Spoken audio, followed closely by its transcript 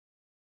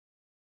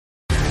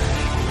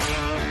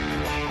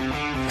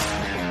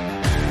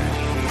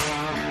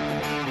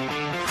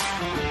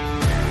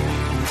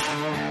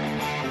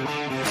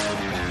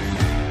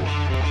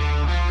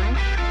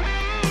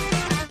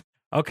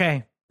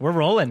Okay, we're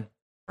rolling.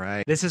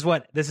 Right. This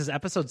is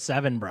episode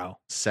 7, bro.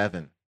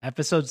 7.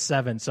 Episode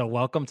 7. So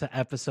welcome to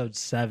episode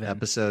 7.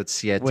 Episode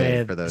siete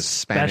with for those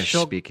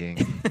special-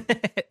 Spanish-speaking.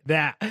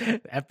 That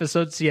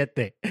episode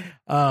 7.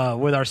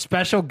 With our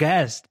special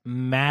guest,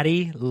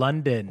 Maddie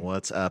London.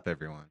 What's up,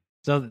 everyone?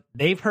 So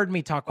they've heard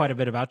me talk quite a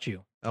bit about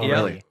you. Oh, already,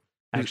 really?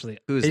 Actually,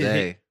 Who's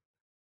they?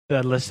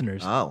 the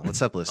listeners. Oh,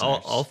 what's up,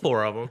 listeners? All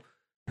four of them.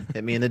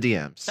 Hit me in the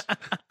DMs.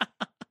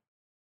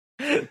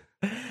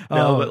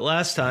 No, Oh, but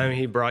last time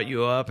he brought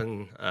you up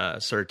and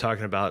started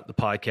talking about the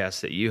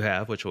podcast that you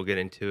have, which we'll get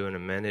into in a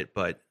minute.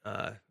 But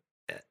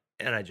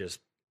and I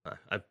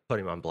put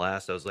him on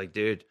blast. I was like,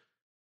 dude,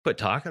 quit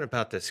talking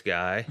about this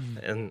guy,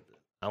 and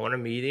I want to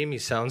meet him. He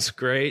sounds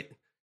great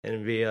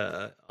and be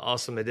a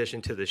awesome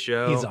addition to the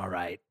show. he's all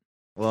right.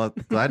 Well,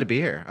 glad to be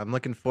here. I'm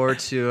looking forward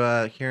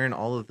to hearing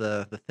all of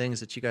the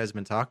things that you guys have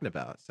been talking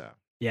about. So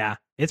Yeah,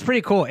 it's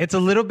pretty cool. It's a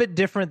little bit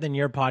different than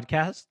your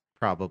podcast.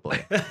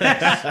 probably.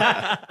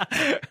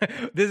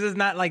 This is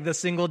not like the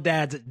single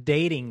dad's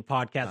dating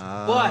podcast,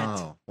 but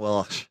Oh,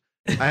 well,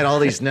 I had all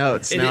these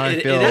notes. Now I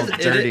feel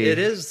dirty. It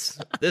is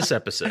this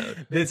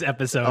episode this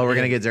episode. Oh, we're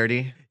gonna get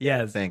dirty.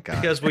 yes. Thank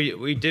God. because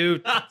we do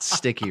It's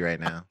sticky right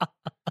now.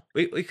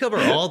 we cover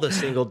all the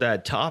single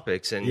dad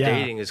topics, and Yeah.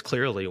 dating is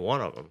clearly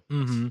one of them.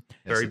 hmm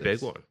Very it big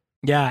is. one.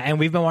 Yeah, and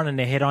we've been wanting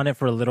to hit on it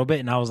for a little bit,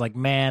 and I was like,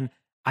 man,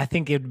 I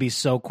think it'd be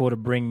so cool to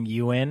bring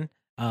you in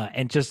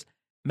and just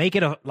make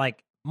it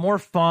more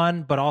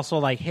fun, but also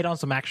like hit on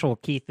some actual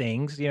key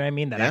things. You know what I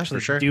mean? That Yeah, for actually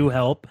sure. do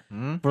help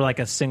Mhm. for like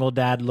a single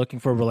dad looking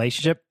for a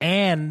relationship.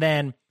 And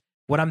then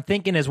what I'm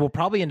thinking is we'll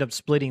probably end up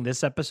splitting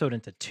this episode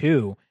into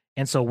 2.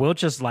 And so we'll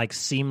just like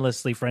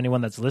seamlessly, for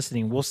anyone that's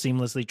listening, we'll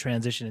seamlessly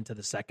transition into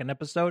the second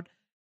episode.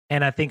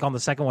 And I think on the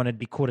second one, it'd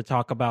be cool to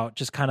talk about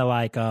just kind of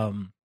like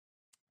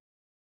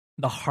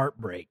the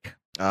heartbreak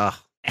Oh,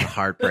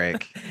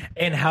 heartbreak.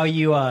 and how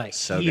you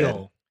So heal.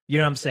 good. You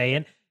know what I'm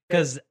saying?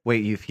 Because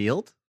Wait, you've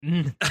healed?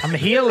 I'm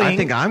healing. I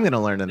think I'm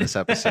gonna learn in this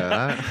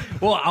episode.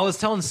 Well, I was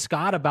telling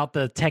Scott about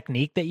the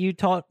technique that you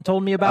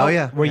told me about. Oh,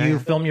 yeah. Where Yeah, you yeah.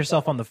 film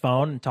yourself on the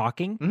phone and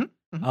talking.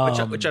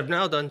 Mhm. Which I've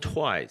now done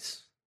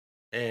twice,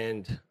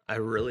 and I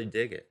really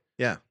dig it.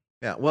 Yeah.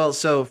 Well,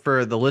 so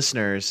for the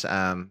listeners,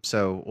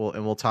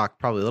 we'll talk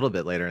probably a little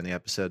bit later in the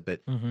episode,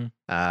 but Mhm.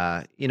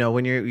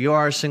 when you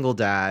are a single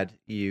dad,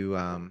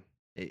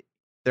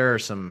 there are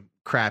some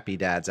crappy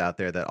dads out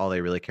there that all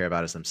they really care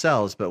about is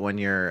themselves. But when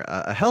you're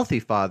a healthy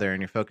father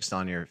and you're focused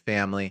on your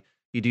family,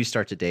 you do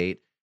start to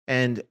date.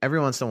 And every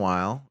once in a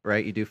while,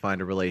 right, you do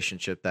find a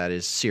relationship that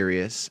is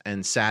serious.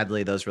 And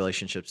sadly, those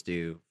relationships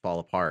do fall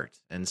apart.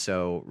 And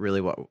so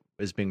really what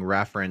is being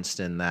referenced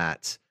in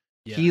that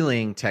Yeah.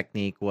 healing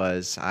technique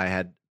was I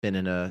had been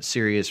in a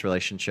serious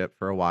relationship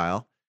for a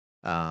while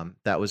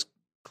that was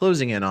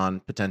closing in on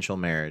potential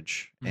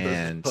marriage.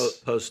 And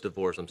Post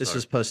divorce. this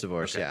was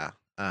post-divorce, Okay.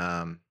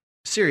 yeah.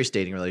 Serious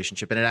dating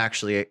relationship, and it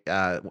actually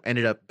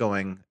ended up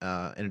going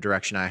in a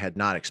direction I had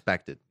not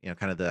expected.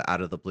 Kind of the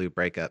out of the blue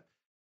breakup,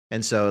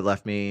 and so it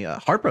left me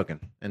heartbroken.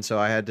 And so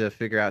I had to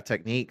figure out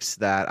techniques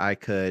that I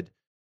could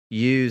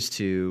use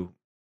to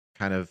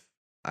kind of,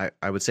 I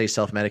would say,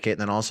 self-medicate.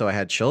 And then also I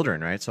had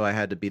children, right? So I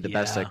had to be the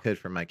best I Yeah. could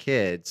for my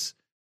kids,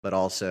 but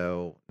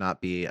also not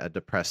be a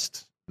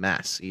depressed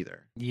mess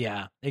either.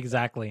 Yeah,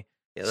 exactly.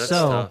 Yeah, that's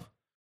So- tough.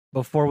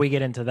 Before we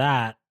get into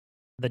that,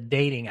 the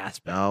dating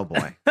aspect. Oh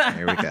boy,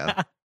 here we go.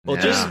 Well,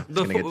 Yeah, just it's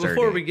gonna get before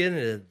dirty. we get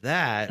into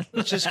that,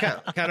 let's just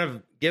kind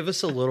of give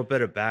us a little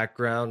bit of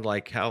background,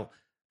 like how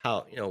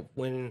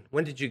when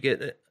did you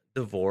get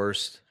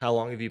divorced? How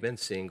long have you been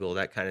single?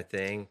 That kind of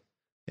thing.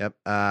 Yep.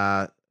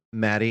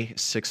 Maddie,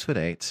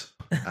 6'8",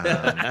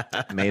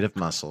 made of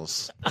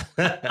muscles.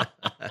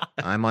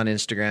 I'm on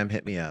Instagram.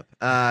 Hit me up.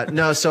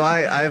 No, so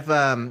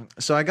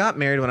I got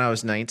married when I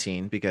was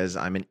 19 because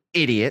I'm an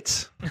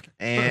idiot,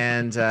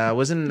 and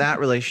was in that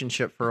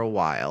relationship for a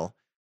while,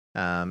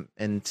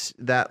 and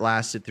that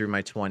lasted through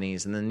my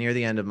 20s. And then near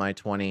the end of my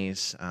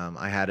 20s,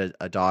 I had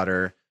a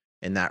daughter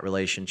in that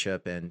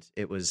relationship, and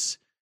it was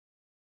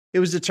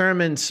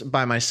determined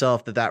by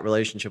myself that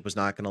relationship was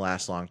not going to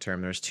last long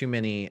term. There's too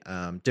many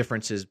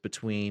differences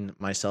between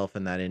myself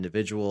and that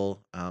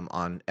individual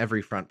on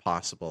every front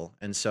possible.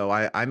 And so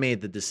I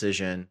made the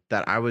decision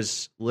that I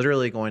was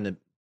literally going to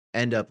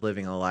end up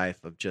living a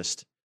life of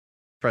just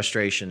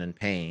frustration and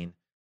pain.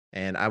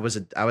 And I was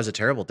a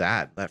terrible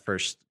dad that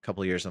first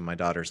couple of years of my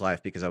daughter's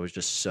life because I was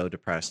just so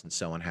depressed and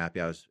so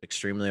unhappy. I was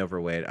extremely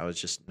overweight. I was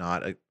just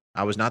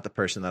I was not the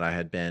person that I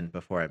had been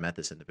before I met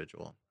this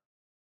individual.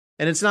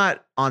 And it's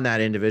not on that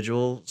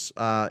individual's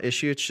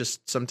issue. It's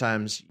just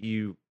sometimes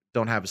you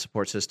don't have a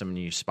support system and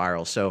you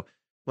spiral. So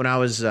when I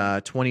was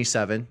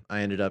 27, I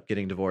ended up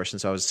getting divorced.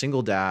 And so I was a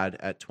single dad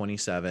at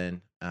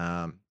 27.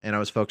 And I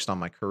was focused on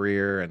my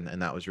career.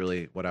 And that was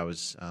really what I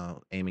was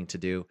aiming to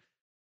do.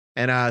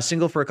 And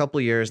single for a couple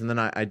of years. And then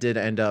I did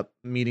end up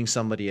meeting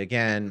somebody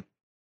again.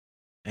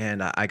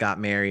 And I got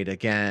married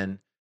again.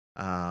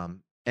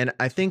 And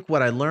I think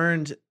what I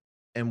learned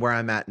and where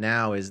I'm at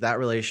now is that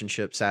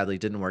relationship sadly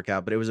didn't work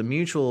out, but it was a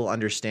mutual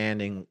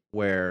understanding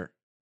where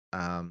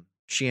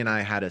she and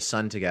I had a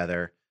son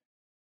together,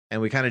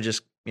 and we kind of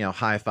just,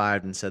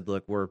 high-fived and said,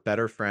 look, we're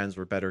better friends,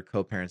 we're better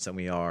co-parents than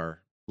we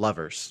are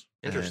lovers.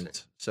 Interesting.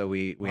 And so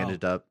we Wow.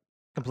 ended up,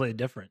 Completely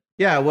different.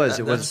 yeah, it was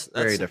That's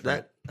very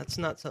different. That's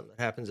not something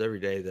that happens every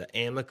day. The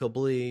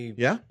amicably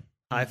Yeah.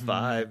 high Mhm.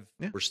 five.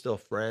 Yeah. We're still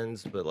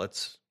friends, but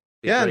let's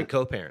be Yeah, great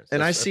co-parents.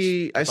 And I That's-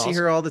 see that's her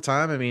awesome. all the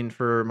time. I mean,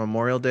 for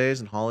Memorial Days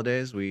and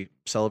holidays, we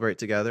celebrate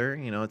together.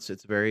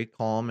 It's very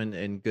calm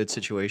and good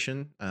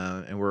situation,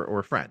 and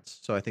we're friends.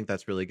 So I think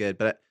that's really good.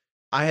 But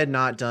I had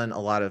not done a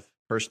lot of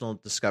personal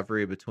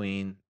discovery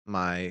between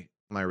my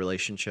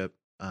relationship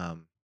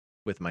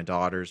with my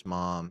daughter's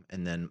mom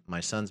and then my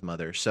son's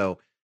mother. So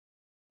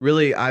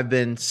really, I've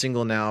been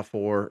single now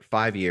for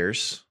 5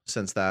 years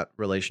since that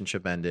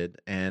relationship ended,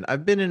 and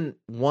I've been in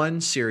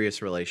one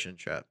serious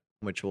relationship,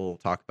 which we'll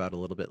talk about a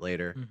little bit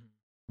later. Mhm.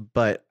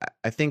 But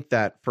I think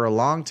that for a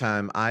long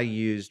time, I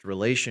used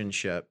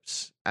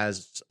relationships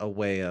as a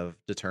way of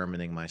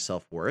determining my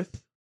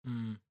self-worth.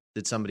 Mm,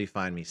 Did somebody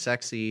find me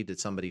sexy? Did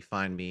somebody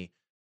find me I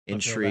feel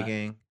that.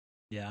 intriguing?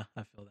 yeah,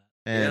 I feel that.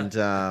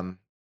 And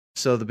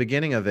so the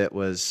beginning of it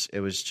was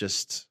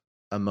just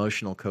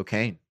emotional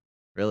cocaine,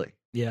 really,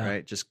 Yeah.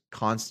 right? Just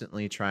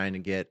constantly trying to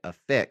get a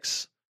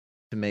fix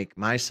to make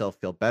myself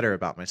feel better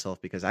about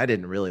myself because I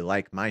didn't really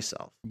like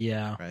myself,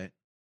 Yeah. right?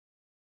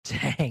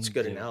 Dang. It's a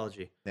good dude.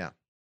 analogy.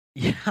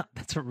 Yeah,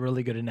 that's a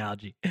really good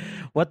analogy.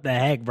 What the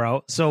heck,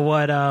 bro? So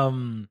what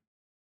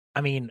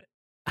I mean,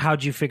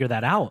 how'd you figure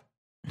that out?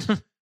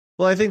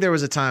 Well, I think there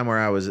was a time where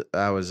I was a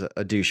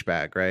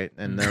douchebag, right?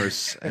 And there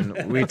was,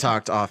 and we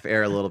talked off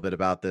air a little bit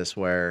about this,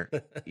 where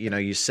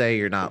you say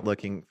you're not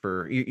looking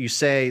for, you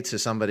say to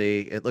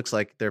somebody, it looks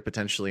like they're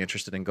potentially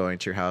interested in going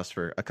to your house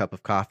for a cup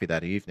of coffee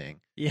that evening,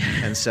 Yeah.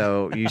 and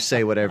so you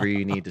say whatever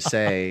you need to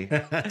say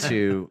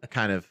to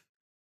kind of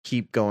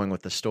keep going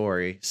with the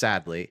story.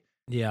 Sadly,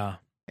 Yeah.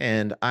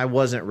 and I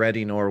wasn't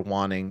ready nor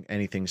wanting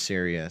anything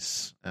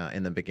serious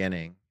in the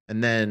beginning.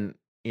 And then,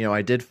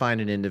 I did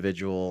find an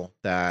individual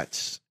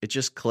that it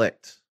just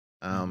clicked,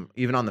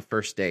 even on the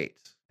first date.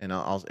 And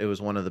it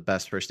was one of the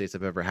best first dates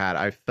I've ever had.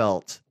 I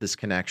felt this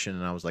connection,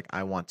 and I was like,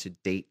 I want to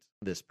date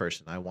this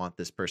person. I want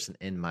this person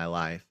in my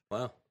life.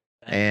 Wow.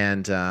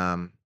 And,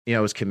 I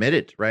was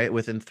committed, right?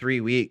 Within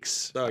 3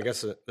 weeks. So I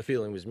guess the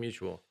feeling was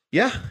mutual.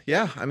 Yeah.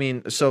 Yeah. I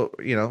mean, so,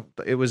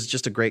 it was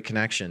just a great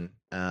connection.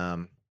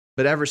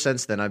 But ever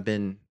since then, I've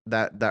been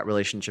that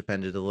relationship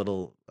ended a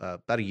little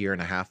about a year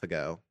and a half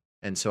ago,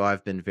 and so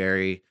I've been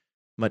very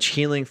much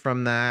healing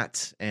from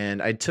that.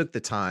 And I took the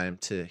time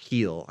to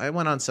heal. I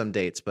went on some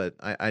dates, but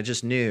I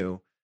just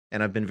knew,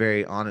 and I've been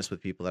very honest with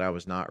people that I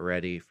was not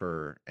ready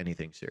for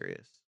anything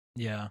serious.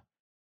 Yeah.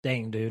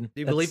 Dang, dude.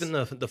 Do you believe in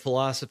the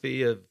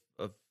philosophy of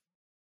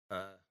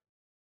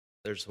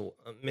there's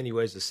many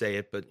ways to say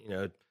it, but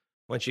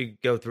once you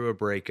go through a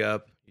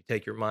breakup, you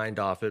take your mind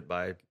off it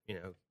by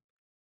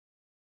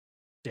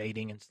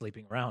dating and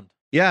sleeping around?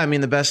 Yeah, I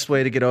mean, the best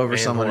way to get over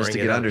someone is to Man-whoring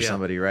get it up, under yeah.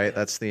 somebody, right?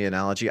 That's the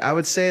analogy. I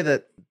would say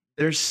that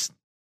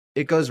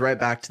it goes right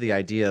back to the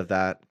idea of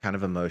that kind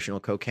of emotional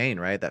cocaine,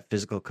 right? That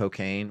physical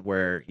cocaine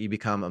where you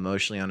become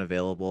emotionally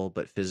unavailable,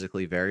 but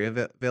physically very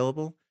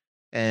available.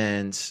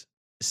 And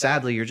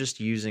sadly, you're just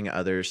using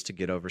others to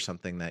get over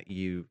something that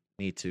you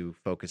need to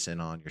focus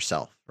in on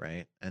yourself,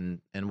 right?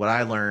 And what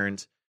I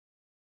learned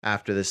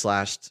after this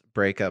last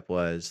breakup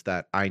was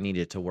that I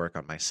needed to work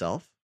on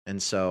myself.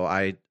 And so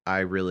I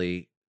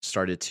really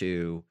started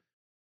to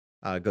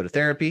go to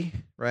therapy,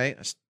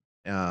 right?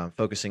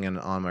 Focusing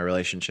on my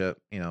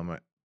relationship,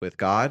 with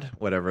God,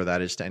 whatever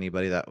that is to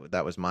anybody.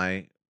 That was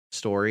my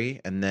story.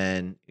 And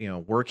then,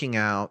 working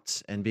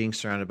out and being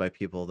surrounded by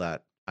people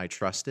that I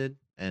trusted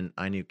and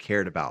I knew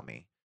cared about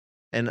me.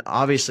 And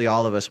obviously,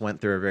 all of us went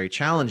through a very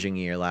challenging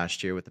year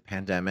last year with the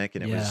pandemic,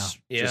 and it was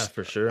just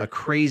for sure. a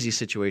crazy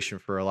situation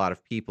for a lot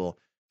of people.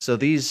 So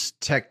these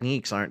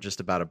techniques aren't just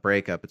about a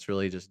breakup. It's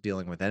really just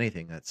dealing with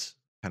anything that's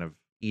kind of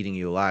eating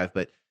you alive.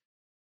 But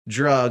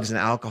drugs and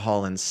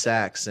alcohol and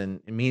sex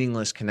and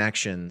meaningless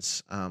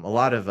connections, a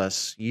lot of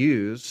us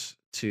use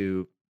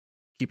to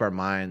keep our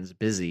minds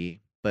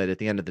busy. But at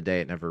the end of the day,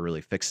 it never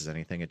really fixes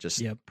anything. It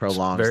just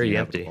prolongs very the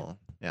empty. inevitable.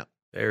 Yeah.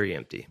 Very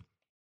empty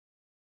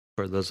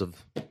for those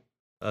of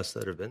us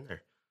that have been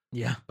there.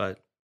 Yeah. But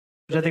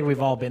Which I think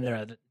we've all been there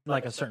at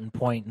like a certain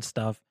point and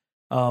stuff.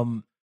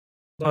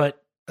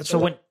 But that's so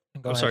what-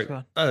 when go I'm ahead, sorry.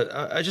 go ahead.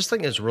 I just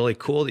think it's really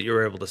cool that you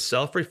were able to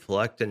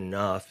self-reflect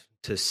enough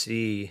to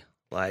see,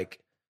 like,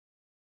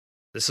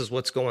 this is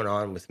what's going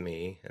on with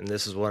me, and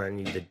this is what I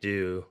need to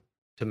do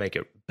to make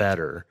it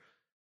better,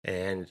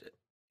 and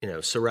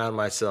surround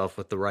myself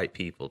with the right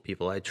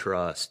people I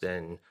trust,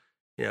 and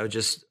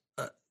just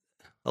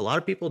a lot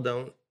of people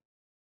don't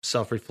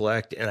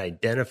self-reflect and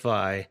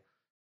identify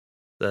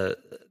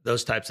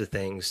those types of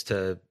things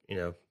to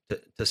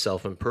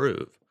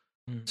self-improve.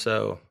 Mm.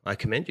 So I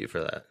commend you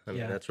for that. I mean,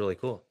 Yeah. that's really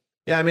cool.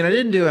 Yeah, I mean, I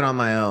didn't do it on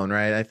my own,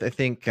 right? I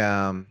think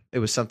it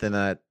was something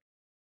that,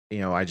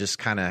 I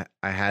just I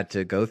had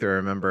to go through. I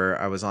remember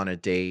I was on a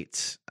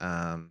date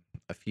a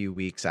few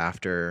weeks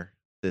after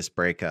this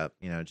breakup,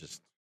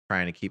 just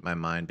trying to keep my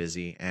mind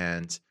busy.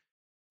 And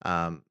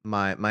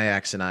My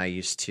ex and I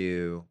used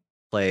to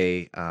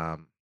play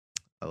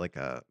like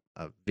a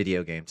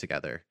video game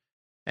together,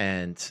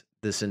 and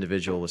this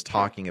individual was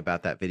talking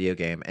about that video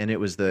game, and it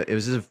was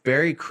a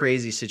very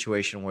crazy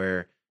situation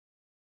where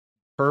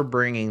her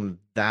bringing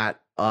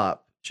that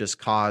up just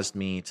caused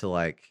me to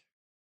like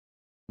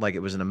it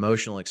was an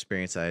emotional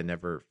experience I had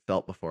never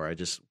felt before. I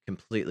just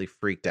completely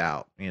freaked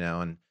out,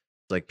 and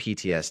like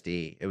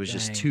PTSD. It was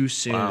just Dang. too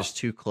soon, Wow. it was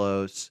too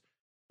close.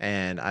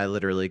 And I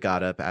literally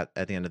got up at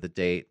the end of the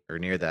date or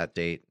near that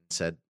date and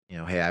said,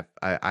 hey,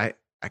 I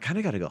kind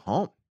of got to go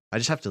home. I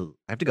have to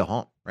go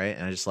home, right?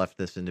 And I just left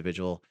this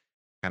individual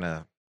kind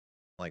of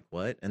like,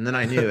 what? And then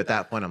I knew at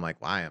that point, I'm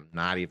like, well, I am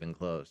not even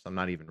close. I'm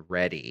not even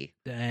ready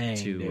Dang,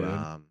 to dude.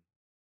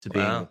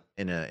 being Wow.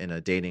 in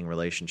a dating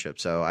relationship.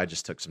 So I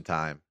just took some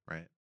time,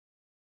 right?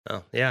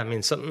 Oh, yeah. I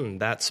mean, something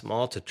that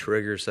small to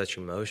trigger such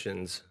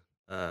emotions,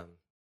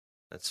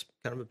 that's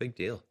kind of a big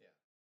deal.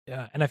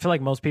 Yeah, and I feel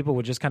like most people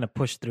would just kind of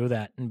push through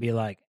that and be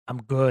like,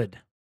 "I'm good."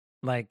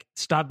 Like,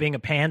 stop being a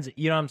pansy.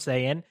 You know what I'm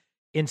saying?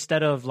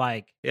 Instead of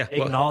like Yeah.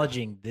 Well,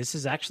 acknowledging this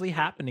is actually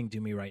happening to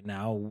me right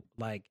now.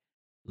 Like,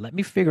 let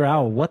me figure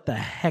out what the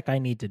heck I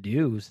need to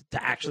do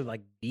to actually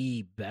like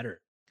be better.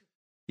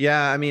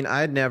 Yeah, I mean,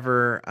 I'd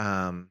never,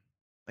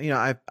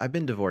 I've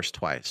been divorced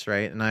twice,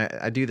 right? And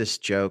I do this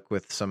joke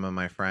with some of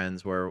my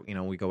friends where,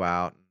 we go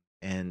out,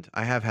 and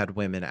I have had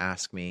women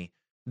ask me,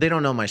 they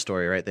don't know my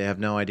story, right? They have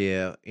no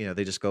idea,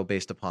 they just go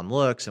based upon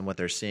looks and what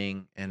they're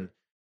seeing. And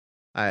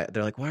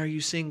they're like, why are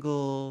you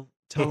single?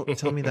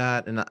 Tell me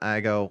that. And I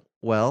go,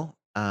 well,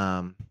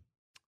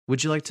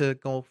 would you like to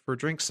go for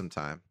drinks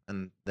sometime?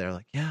 And they're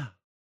like, yeah,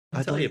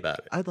 I'll tell you about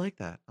it. I'd like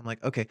that. I'm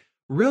like, okay,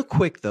 real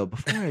quick though,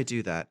 before I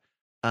do that,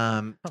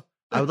 I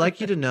would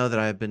like you to know that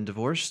I have been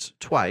divorced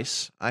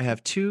twice. I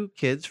have 2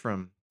 kids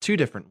from 2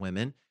 different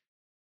women,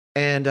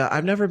 and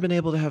I've never been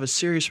able to have a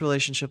serious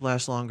relationship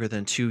last longer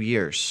than 2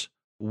 years.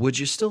 Would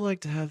you still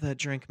like to have that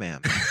drink, ma'am?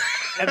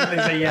 And then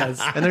they say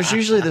yes. And there's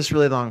usually this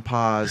really long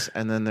pause,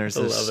 and then there's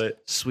I this love it.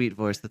 sweet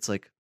voice that's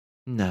like,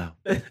 no,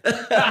 no,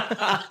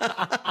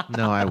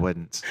 I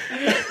wouldn't.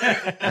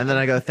 And then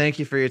I go, thank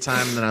you for your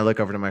time. And then I look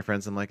over to my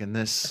friends. I'm like, and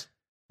this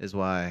is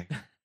why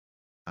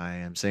I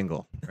am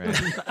single, right?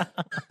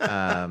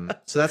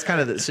 So that's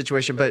kind of the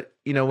situation. But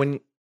when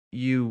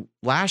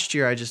last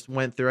year I just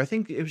went through, I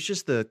think it was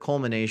just the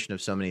culmination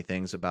of so many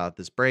things about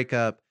this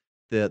breakup,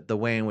 the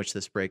way in which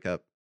this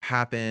breakup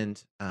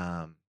happened,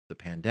 the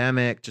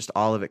pandemic, just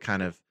all of it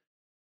kind of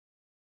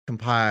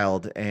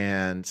compiled.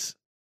 And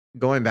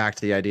going back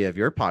to the idea of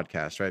your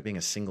podcast, right? Being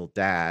a single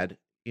dad,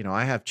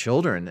 I have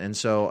children. And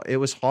so it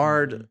was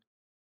hard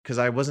because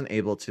I wasn't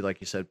able to,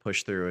 like you said,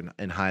 push through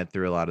and hide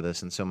through a lot of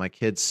this. And so my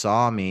kids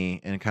saw me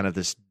in kind of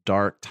this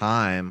dark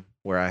time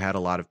where I had a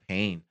lot of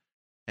pain.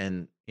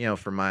 And,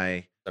 for I'm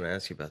going to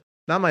ask you about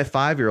not my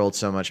 5-year-old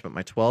so much, but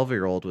my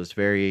 12-year-old was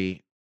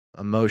very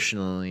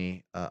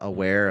emotionally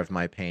aware of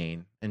my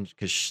pain. And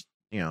because,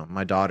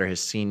 my daughter has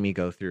seen me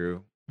go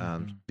through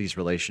these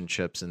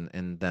relationships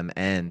and them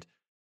end.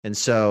 And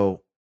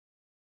so,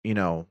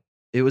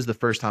 it was the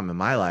first time in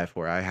my life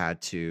where I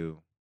had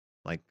to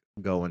like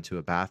go into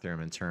a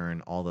bathroom and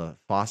turn all the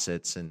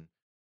faucets and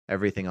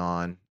everything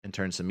on and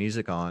turn some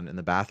music on in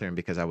the bathroom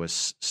because I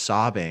was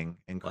sobbing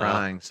and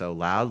crying so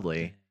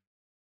loudly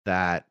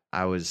that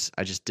I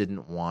just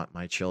didn't want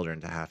my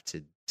children to have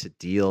to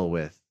deal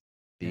with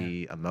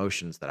the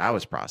emotions that I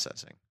was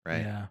processing.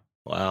 Right. Yeah.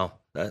 Wow.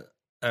 That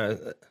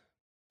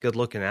good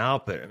looking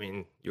out, but I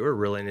mean, you were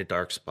really in a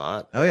dark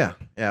spot. Oh yeah.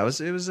 Yeah.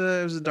 It was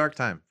a dark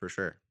time for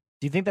sure.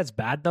 Do you think that's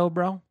bad though,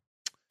 bro?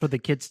 For the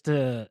kids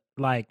to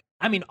like,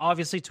 I mean,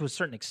 obviously to a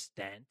certain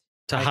extent.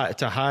 To Like-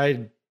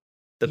 hide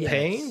the Yes.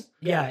 pain?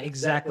 Yeah,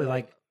 exactly.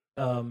 Like,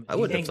 I do you wouldn't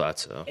have think thought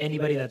so.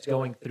 anybody that's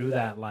going through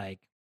that, like,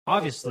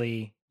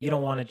 obviously you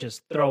don't want to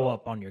just throw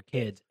up on your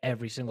kids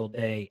every single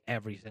day,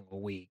 every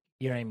single week.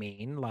 You know what I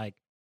mean? Like,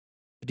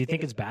 do you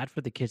think it's bad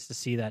for the kids to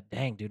see that,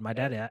 dang, dude, my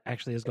dad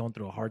actually is going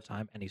through a hard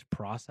time and he's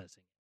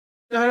processing?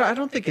 No, I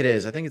don't think it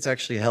is. I think it's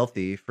actually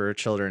healthy for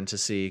children to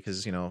see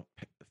because,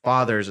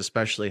 fathers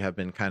especially have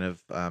been kind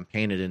of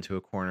painted into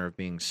a corner of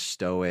being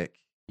stoic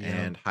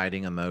and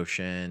hiding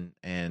emotion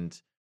and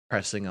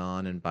pressing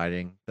on and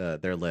biting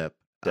their lip.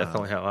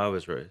 Definitely how I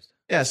was raised.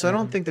 Yeah, so I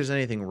don't Mhm. think there's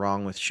anything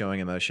wrong with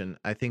showing emotion.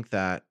 I think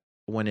that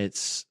when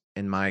it's,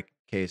 in my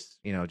case,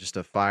 just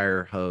a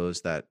fire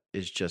hose that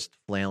is just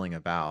flailing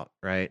about,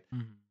 right?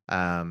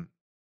 Mhm.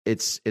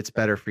 It's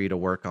better for you to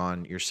work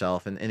on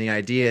yourself. And the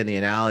idea and the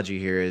analogy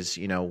here is,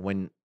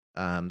 when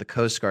the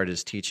Coast Guard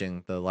is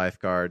teaching the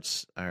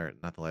lifeguards, or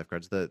not the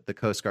lifeguards, the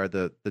Coast Guard,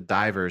 the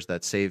divers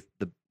that save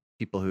the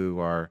people who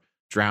are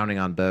drowning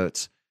on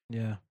boats.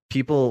 Yeah.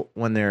 People,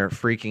 when they're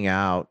freaking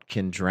out,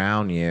 can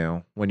drown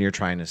you when you're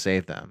trying to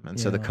save them. And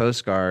so the Yeah.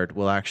 Coast Guard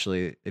will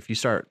actually, if you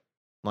start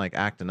like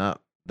acting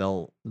up,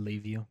 they'll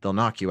Leave you.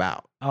 knock you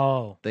out.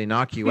 Oh. They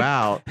knock you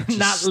out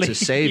Not to leave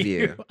save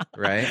you,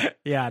 right?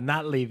 Yeah,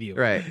 not leave you.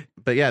 Right.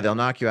 But yeah, they'll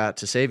knock you out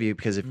to save you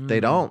because if they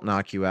Mm. don't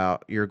knock you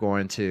out, you're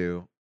going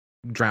to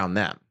drown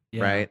them,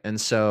 Yeah. right?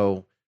 And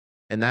so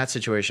in that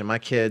situation, my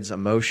kids'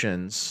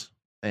 emotions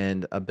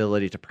and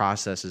ability to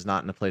process is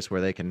not in a place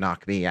where they can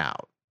knock me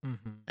out,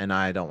 and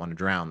I don't want to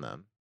drown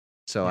them.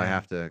 So I Yeah.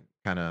 have to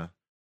kind of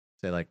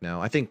say like,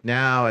 no. I think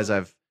now as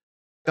I've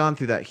gone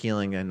through that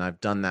healing and I've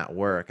done that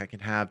work, I can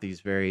have these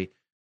very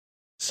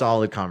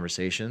solid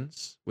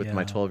conversations with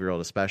my Yeah.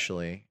 12-year-old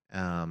especially.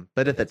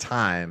 But at the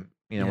time,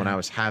 when Yeah. I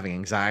was having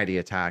anxiety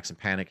attacks and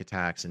panic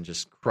attacks and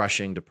just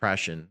crushing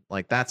depression,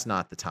 like that's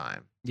not the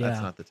time. That's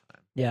Yeah. not the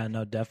time. Yeah,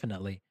 no,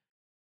 definitely.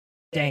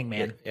 Dang,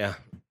 man. Yeah.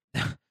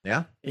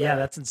 Yeah. Yeah,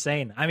 that's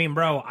insane. I mean,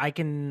 bro, I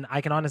can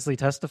honestly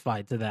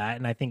testify to that,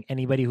 and I think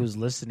anybody who's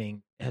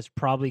listening has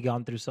probably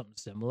gone through something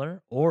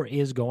similar or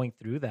is going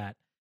through that,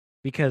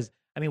 because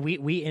I mean,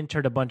 we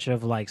entered a bunch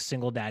of like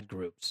single dad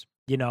groups,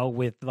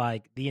 with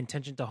like the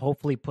intention to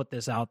hopefully put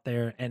this out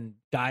there and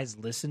guys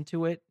listen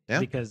to it, Yeah.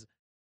 because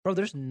bro,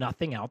 there's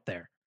nothing out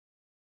there.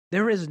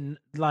 There's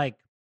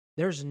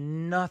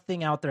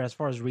nothing out there as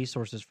far as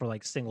resources for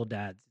like single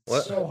dads.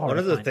 It's so hard One to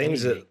of the find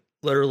things anything.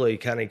 that literally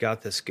kind of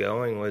got this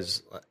going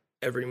was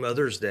every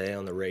Mother's Day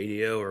on the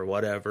radio or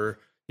whatever,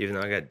 even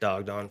though I got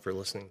dogged on for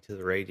listening to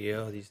the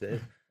radio these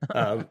days.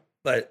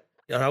 But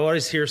I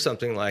always hear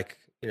something like,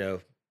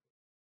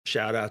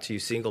 shout out to you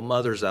single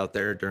mothers out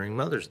there during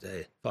Mother's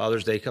Day.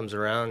 Father's Day comes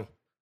around,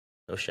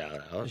 no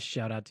shout out. Just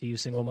shout out to you,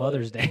 single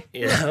Mother's Day.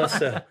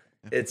 So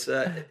it's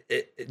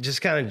it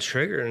just kind of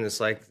triggered, and it's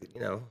like,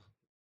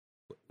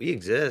 we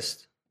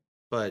exist,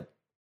 but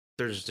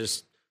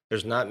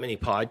there's not many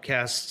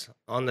podcasts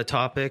on the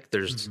topic.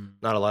 There's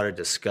not a lot of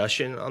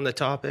discussion on the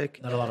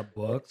topic. Not a lot of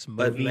books,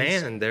 But movies.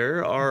 man,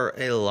 there are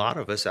a lot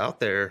of us out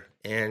there,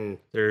 and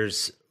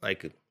there's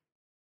like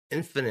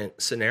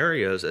infinite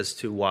scenarios as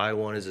to why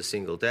one is a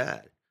single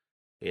dad.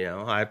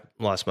 I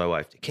lost my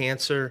wife to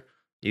cancer.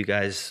 You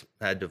guys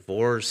had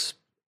divorce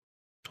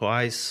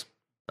twice,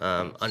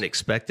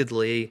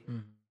 unexpectedly.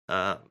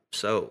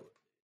 So,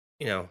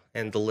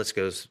 and the list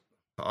goes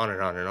on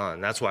and on and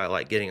on. That's why I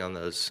like getting on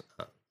those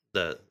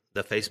the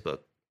Facebook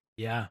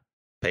Yeah.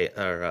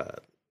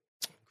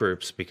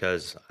 Groups,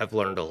 because I've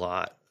learned a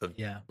lot of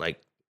Yeah. like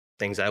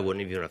things I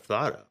wouldn't even have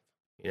thought of.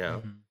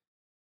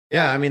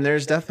 Yeah, I mean,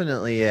 there's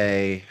definitely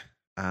a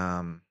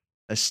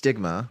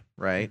stigma,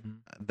 right,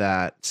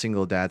 that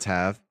single dads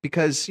have,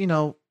 because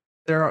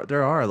there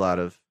are a lot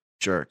of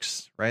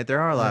jerks, right? There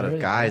are a lot There of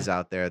is, guys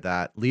out there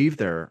that leave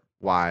their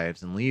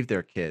wives and leave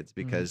their kids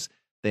because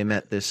they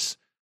met this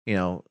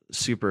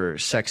super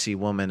sexy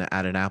woman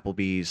at an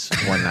Applebee's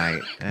one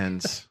night,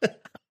 and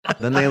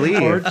then they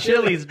leave. Or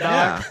Chili's, dog.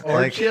 Yeah,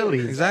 Or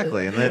Chili's.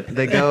 exactly, and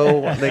they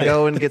go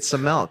and get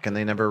some milk, and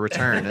they never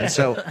return. And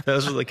so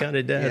Those are the kind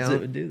of dads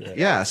that would do that.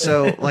 yeah,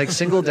 so like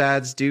single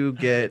dads do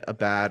get a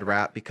bad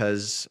rap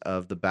because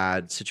of the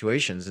bad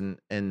situations,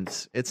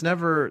 and it's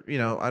never,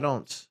 I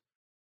don't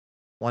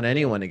want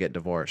anyone to get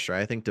divorced,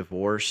 right? I think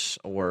divorce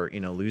or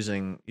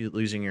losing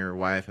your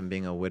wife and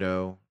being a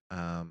widow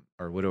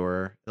or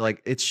widower,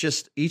 like it's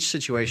just each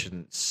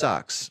situation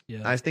sucks.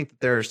 Yeah. I think that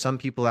there are some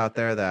people out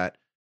there that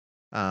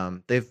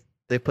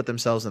they've put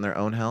themselves in their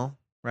own hell,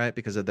 right,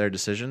 because of their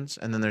decisions,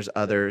 and then there's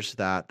others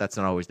that's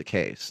not always the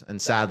case,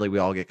 and sadly we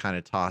all get kind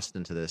of tossed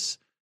into this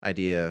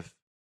idea of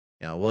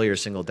well, you're a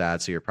single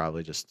dad, so you're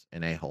probably just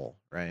an a-hole,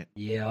 right?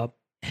 Yep.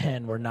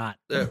 And we're not.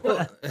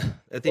 Well,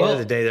 at the end of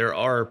the day, there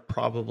are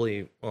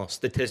probably,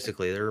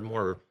 statistically, there are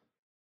more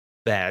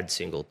bad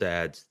single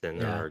dads than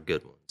there are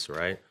good ones,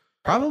 right?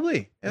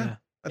 Probably, yeah.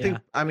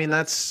 I mean,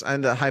 that's,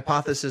 and the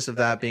hypothesis of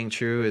that being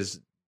true is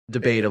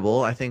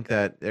debatable. I think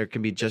that there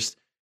can be just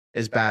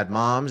as bad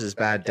moms as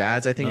bad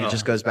dads. I think it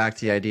just goes back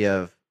to the idea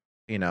of,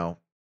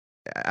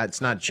 it's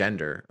not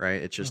gender,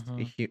 right? It's just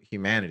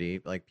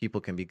humanity. Like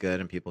people can be good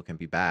and people can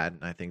be bad.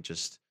 And I think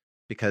just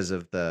because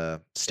of the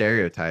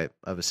stereotype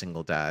of a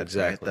single dad,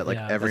 Exactly. right? That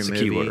like every That's the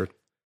movie, key word.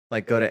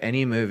 like go to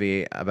any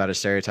movie about a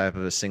stereotype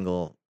of a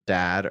single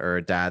dad or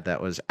a dad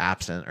that was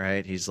absent,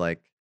 right? He's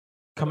like,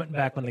 Coming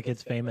back when the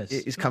kid's famous.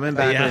 he's coming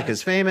back like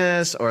he's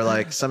famous, or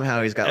like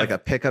somehow he's got like a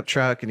pickup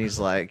truck and he's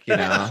like,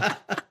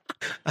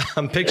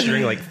 I'm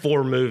picturing like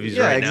 4 movies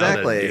Yeah, right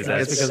exactly. now.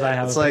 That's because I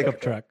have it's a like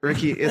pickup truck.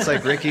 It's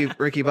like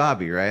Ricky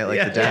Bobby, right? Like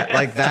Yeah. the dad,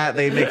 like that.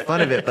 They make fun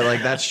of it, but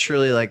like that's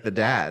truly like the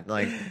dad,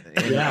 like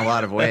in a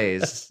lot of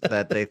ways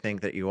that they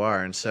think that you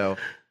are. And so,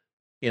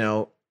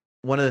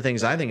 one of the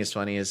things I think is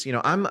funny is,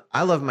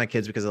 I love my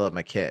kids because I love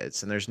my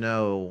kids, and there's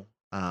no,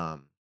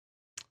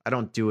 I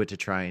don't do it to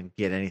try and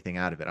get anything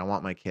out of it. I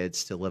want my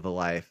kids to live a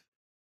life,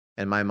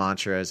 and my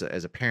mantra as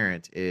a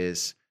parent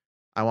is,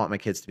 I want my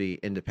kids to be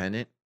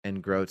independent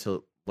and grow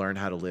to learn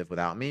how to live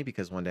without me,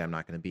 because one day I'm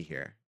not going to be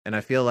here. And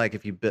I feel like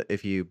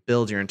if you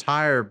build your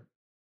entire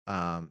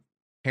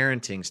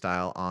parenting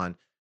style on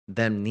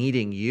them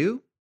needing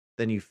you,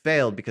 then you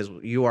failed, because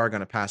you are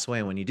going to pass away.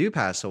 And when you do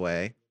pass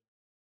away,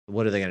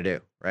 what are they going to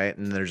do, right?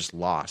 And they're just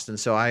lost. And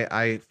so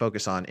I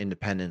focus on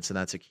independence, and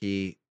that's a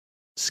key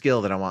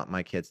skill that I want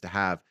my kids to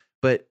have.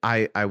 But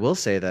I will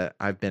say that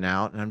I've been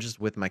out and I'm just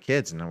with my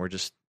kids, and we're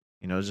just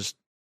just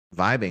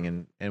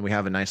vibing, and we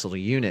have a nice little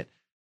unit.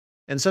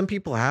 And some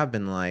people have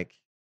been like,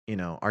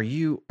 are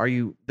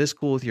you this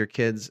cool with your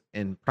kids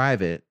in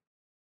private?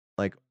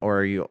 Like,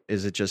 or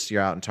is it just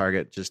you're out in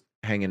Target just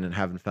hanging and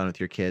having fun with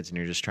your kids and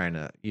you're just trying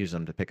to use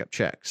them to pick up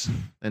chicks?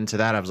 And to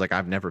that, I was like,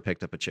 I've never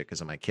picked up a chick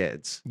because of my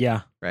kids.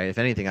 Yeah. Right. If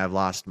anything, I've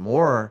lost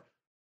more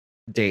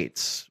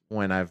dates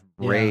when I've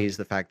raised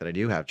the fact that I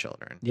do have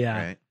children. Yeah.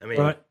 Right. I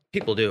mean,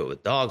 people do it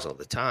with dogs all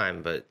the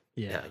time, but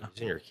Yeah.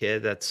 using your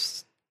kid,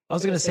 that's. I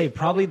was gonna say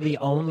probably the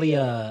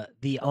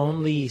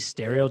only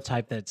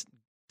stereotype that's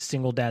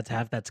single dads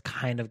have that's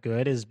kind of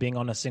good is being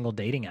on a single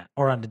dating app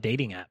or on a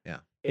dating app. Yeah.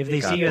 If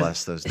they God see you,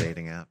 bless those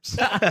dating apps.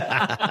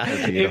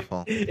 They're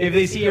beautiful. If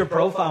they see your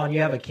profile and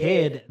you have a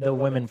kid, the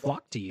women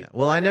flock to you. Yeah.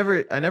 Well, I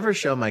never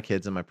show my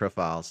kids in my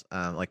profiles,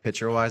 like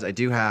picture wise. I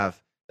do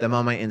have them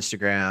on my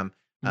Instagram,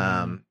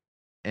 and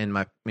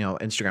my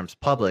Instagram's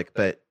public,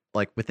 but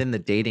like within the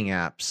dating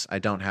apps, I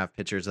don't have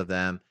pictures of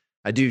them.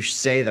 I do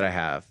say that I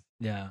have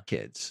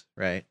kids,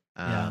 right?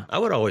 Yeah. I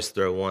would always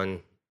throw one,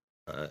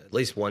 at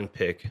least one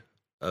pic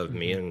of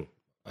me and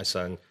my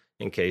son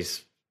in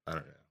case, I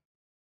don't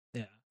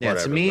know. Yeah,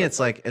 Whatever, to me, but- it's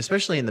like,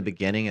 especially in the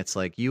beginning, it's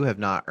like you have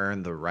not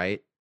earned the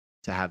right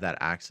to have that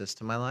access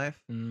to my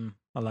life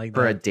I like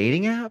for a that.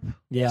 dating app.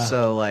 Yeah.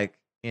 So, like,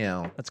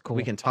 That's cool.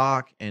 we can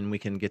talk and we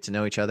can get to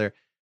know each other.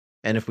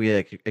 And if we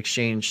like,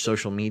 exchange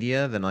social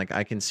media, then like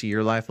I can see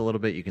your life a little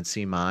bit, you can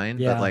see mine.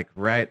 Yeah. But like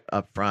right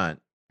up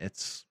front,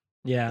 it's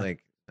Yeah.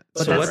 like.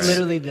 But So that's what's-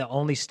 literally the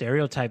only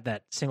stereotype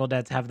that single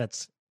dads have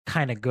that's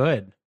kind of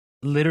good.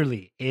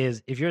 Literally,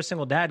 is if you're a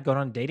single dad, go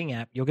on a dating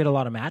app, you'll get a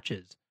lot of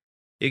matches.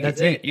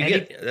 That's it. You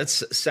And get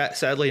that's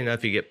sadly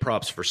enough, you get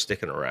props for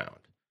sticking around.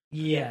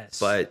 Yes.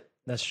 But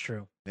that's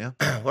true. what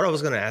I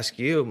was going to ask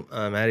you,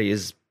 Maddie,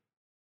 is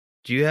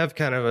do you have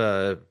kind of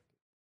a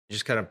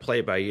just kind of play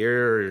it by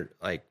ear, or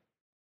like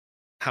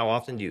how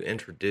often do you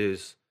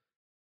introduce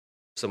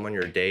someone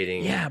you're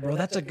dating? Yeah, bro,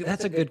 that's a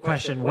good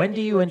question. When do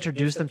you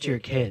introduce them to your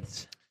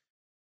kids?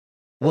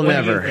 Well, What do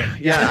you never. think?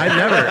 Yeah, I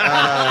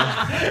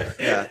never.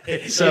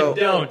 Yeah. So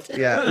You don't.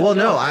 yeah. Well,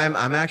 no, I'm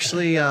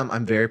actually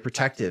I'm very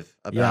protective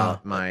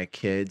about my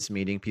kids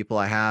meeting people.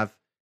 I've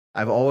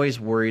always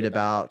worried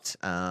about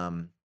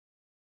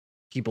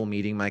people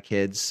meeting my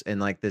kids and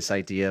like this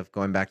idea of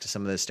going back to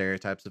some of the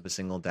stereotypes of a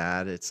single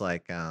dad. It's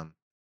like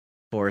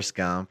Forrest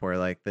Gump, where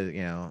like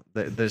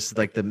there's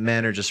like the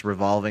men are just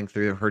revolving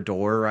through her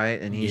door,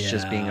 right? And he's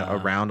just being Yeah.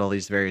 around all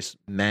these various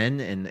men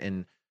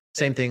and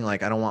same thing,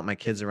 like I don't want my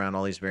kids around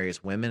all these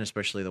various women,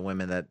 especially the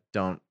women that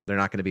they're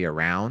not going to be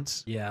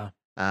around. Yeah.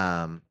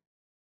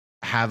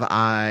 Have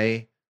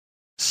I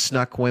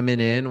snuck women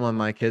in when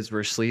my kids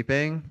were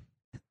sleeping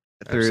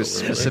through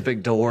Absolutely.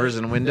 specific doors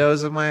and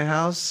windows of my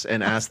house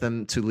and asked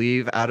them to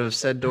leave out of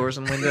said doors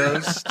and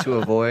windows to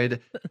avoid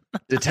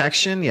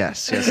detection?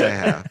 Yes, I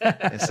have.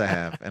 Yes, I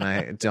have. And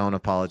I don't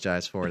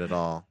apologize for it at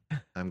all.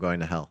 I'm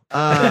going to hell.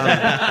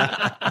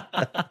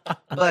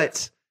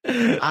 But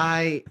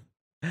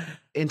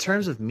in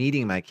terms of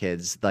meeting my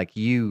kids, like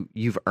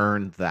you've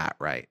earned that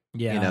right.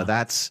 Yeah.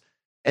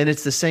 And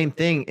it's the same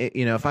thing.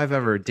 If I've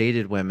ever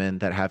dated women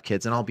that have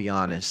kids, and I'll be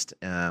honest,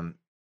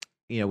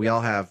 we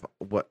all have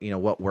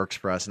what works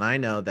for us. And I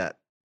know that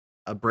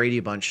a Brady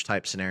Bunch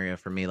type scenario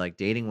for me, like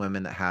dating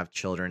women that have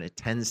children, it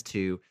tends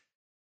to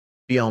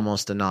be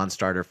almost a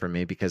non-starter for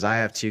me because I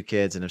have 2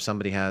 kids. And if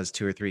somebody has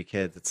 2 or 3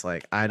 kids, it's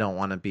like, I don't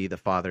want to be the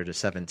father to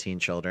 17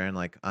 children.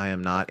 Like I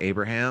am not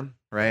Abraham,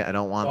 right? I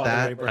don't want Father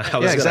that. Abraham. I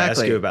was going to ask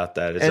exactly. you about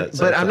that.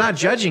 But I'm not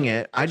judging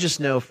it. I just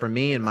know for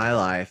me in my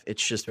life,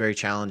 it's just very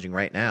challenging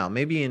right now.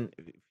 Maybe in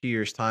a few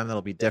years' time,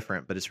 that'll be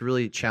different, but it's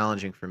really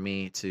challenging for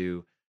me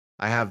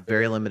I have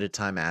very limited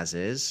time as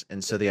is.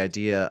 And so the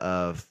idea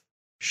of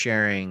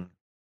sharing,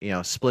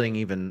 splitting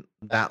even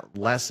that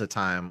less of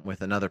time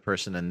with another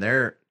person and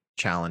their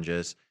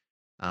challenges,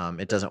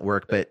 it doesn't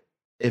work. But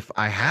if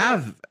I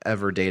have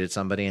ever dated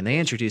somebody and they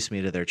introduce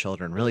me to their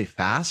children really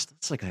fast,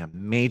 it's like a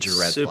major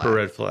red flag. Super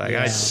red flag.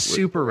 Yeah.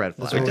 Super red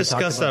That's flag. We what we talked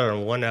discussed that about.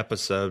 on one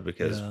episode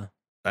because Yeah.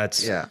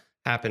 that's Yeah.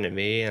 happened to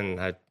me, and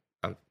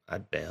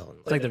I'd bail.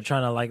 It's like they're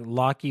trying to like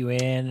lock you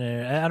in,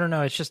 or I don't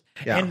know. It's just,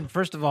 Yeah. and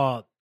first of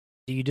all,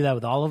 do you do that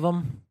with all of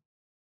them?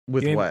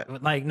 With You-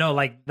 what? Like, no,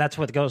 like that's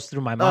what goes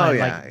through my mind.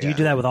 yeah, like, do you yeah.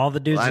 do that with all the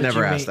dudes? I that never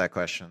you asked meet? that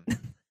question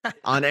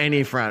on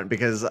any front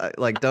because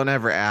don't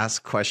ever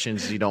ask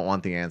questions you don't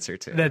want the answer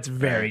to. That's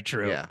very Right?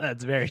 true. Yeah.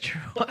 That's very true.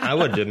 I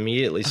would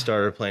immediately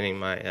start planning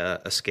my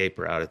escape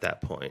route at that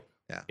point.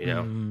 Yeah.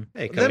 Mm,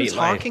 Hey, come Them meet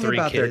my talking 3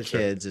 about their kids. or-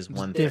 kids is it's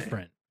one thing.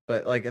 different.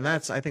 But like, and I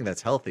think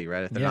that's healthy,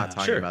 right? If they're not Yeah.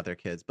 talking Sure. about their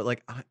kids, but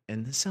like,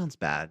 and this sounds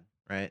bad,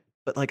 right?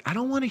 But like, I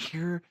don't want to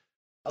hear,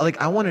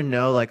 like, I want to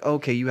know, like,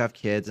 okay, you have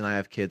kids and I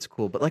have kids,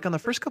 cool. But like on the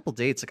first couple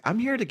dates, like, I'm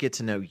here to get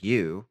to know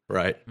you,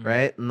 Right.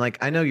 right? And like,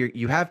 I know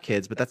you have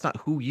kids, but that's not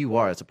who you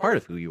are. It's a part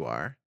of who you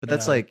are. But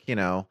that's Yeah. like,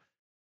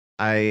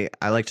 I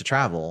like to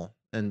travel,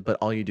 but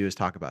all you do is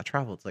talk about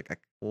travel. It's like,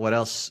 what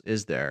else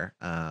is there?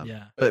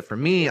 Yeah. But for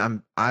me,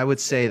 I would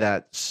say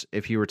that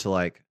if you were to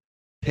like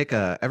pick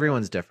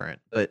everyone's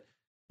different, but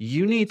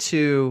you need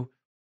to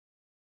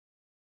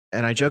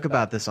and I joke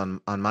about this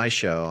on my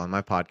show, on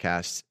my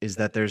podcast, is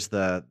that there's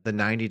the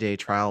 90-day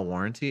trial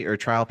warranty or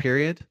trial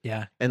period.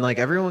 Yeah. And like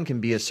everyone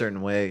can be a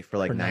certain way for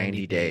like For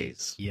 90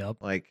 days. Yep.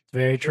 Like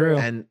Very true.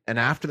 and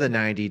after the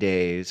 90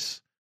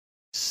 days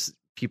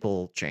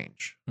people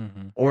change.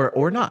 Mm-hmm.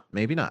 Or not,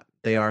 maybe not.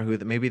 They are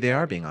maybe they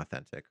are being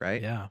authentic,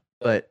 right? Yeah.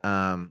 But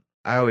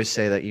I always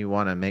say that you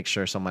want to make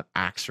sure someone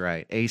acts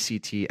right.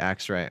 ACT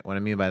acts right. What I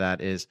mean by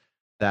that is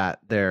that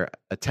they're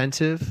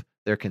attentive,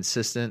 they're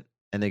consistent,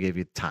 and they give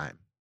you time.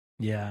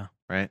 Yeah.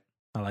 Right.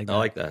 I like that. I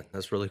like that.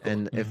 That's really cool.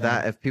 And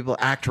if people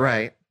act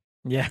right,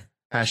 Yeah.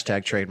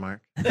 hashtag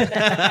trademark.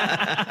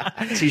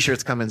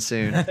 T-shirts coming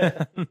soon.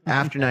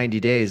 After 90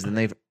 days, then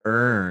they've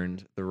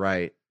earned the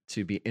right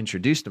to be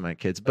introduced to my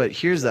kids. But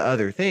here's the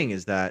other thing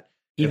is that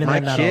Even if my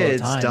then, not all the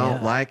kids time,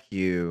 don't yeah. like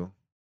you,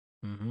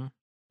 Mm-hmm.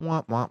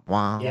 wah, wah,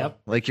 wah.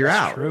 Yep. Like you're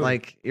That's out. true.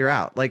 Like you're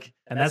out. Like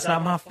And that's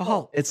not my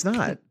fault. it's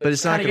not, but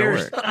it's not kinda going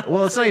to yours. work.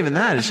 Well, it's not even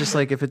that. It's just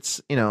like if it's,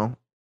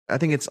 I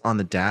think it's on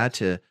the dad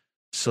to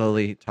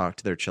slowly talk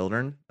to their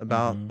children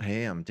about, Mhm.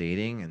 hey, I'm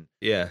dating and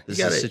Yeah. this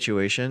You is got a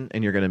situation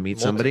and you're going to meet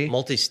somebody.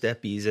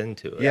 Multi-step ease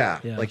into it. Yeah.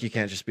 Yeah. Like you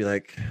can't just be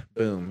like,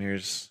 boom,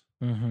 here's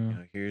Mm-hmm.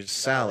 here's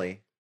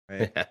Sally.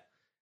 Right.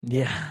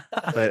 Yeah.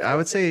 But I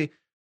would say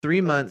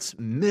 3 months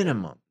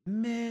minimum.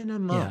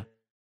 Yeah.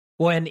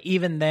 Well, and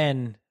even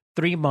then,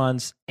 3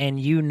 months and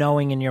you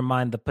knowing in your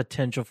mind the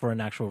potential for an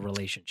actual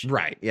relationship.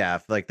 Right. Yeah.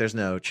 If, like there's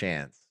no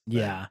chance.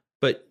 Yeah.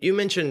 But you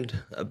mentioned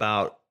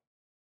about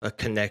a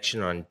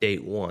connection on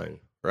date one,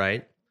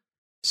 right?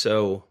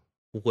 So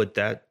would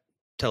that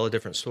tell a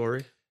different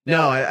story?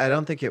 No, I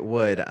don't think it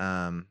would.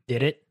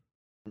 Did it?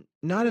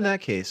 Not in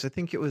that case. I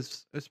think it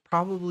was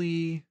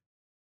probably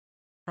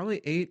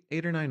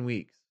 8 or 9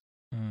 weeks.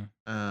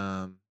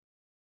 Mm.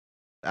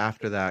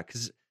 After that,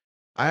 because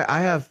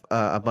I have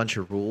a bunch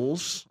of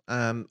rules.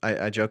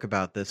 I joke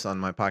about this on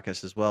my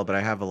podcast as well, but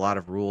I have a lot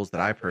of rules that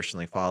I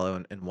personally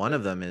follow, and one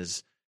of them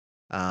is,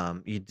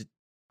 I'm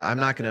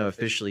not going to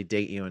officially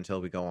date you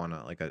until we go on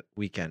a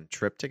weekend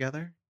trip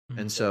together, Mhm.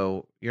 and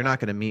so you're not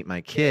going to meet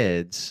my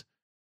kids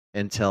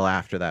until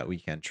after that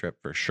weekend trip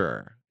for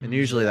sure. And Mhm.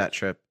 usually that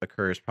trip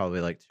occurs probably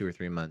like 2 or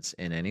 3 months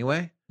in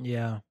anyway,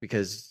 Yeah.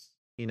 because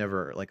you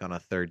never like on a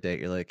third date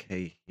you're like,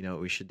 hey, you know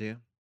what we should do?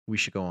 We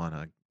should go on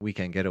a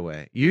weekend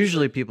getaway.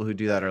 Usually people who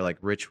do that are like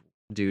rich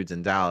dudes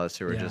in Dallas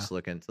who are Yeah. just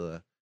looking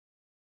to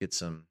get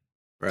some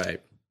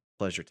Right.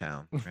 pleasure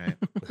town, right?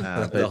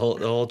 the But,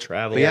 whole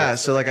travel. but yeah,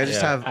 so like I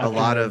just Yeah. have a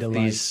lot of Afternoon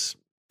delight. these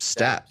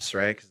steps,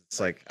 right? 'Cause it's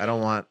like I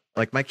don't want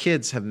like my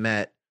kids have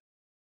met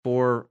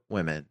 4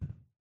 women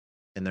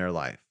in their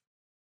life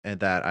and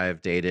that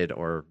I've dated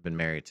or been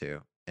married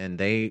to, and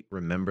they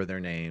remember their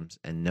names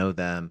and know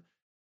them,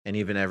 and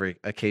even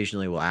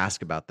occasionally will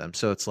ask about them.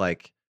 So it's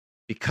like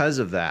because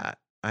of that,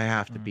 I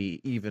have to Mhm.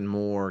 be even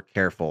more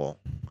careful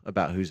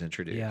about who's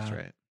introduced, Yeah.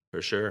 right?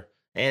 For sure.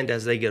 And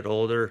as they get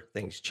older,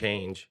 things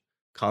change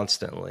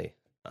constantly.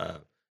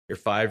 Your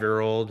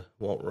 5-year-old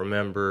won't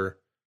remember,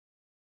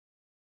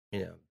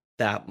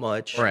 that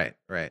much. Right.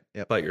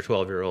 Yep. But your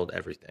 12-year-old,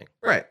 everything.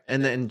 Right.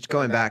 And then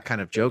going back, kind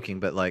of joking,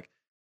 but like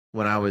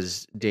when I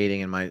was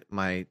dating and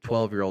my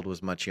 12-year-old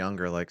was much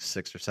younger, like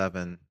 6 or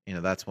 7,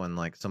 that's when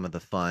like some of the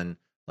fun,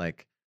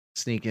 like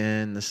sneak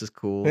in, this is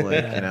cool,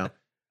 like,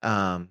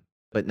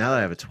 but now that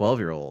I have a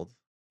 12-year-old,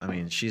 I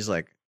mean, she's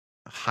like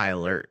high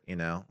alert,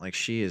 like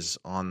she is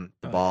on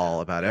the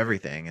ball about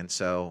everything. And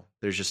so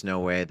there's just no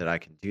way that I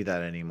can do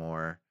that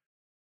anymore.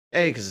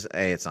 Because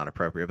it's not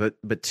appropriate,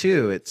 but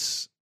 2,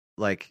 it's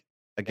like,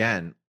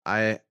 again,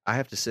 I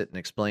have to sit and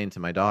explain to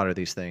my daughter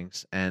these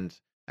things. And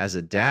as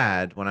a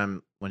dad,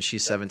 when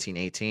she's 17,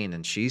 18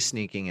 and she's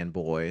sneaking in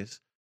boys,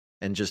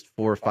 and just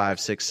 4, 5,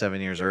 6,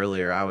 7 years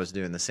earlier, I was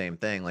doing the same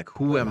thing. Like,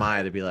 who am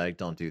I to be like,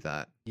 don't do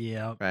that?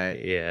 Yeah.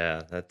 Right.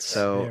 Yeah, that's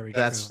So Very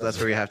that's true.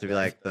 where you have to be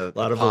like a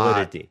lot of pot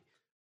validity.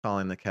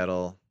 calling the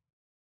kettle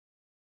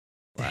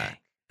black.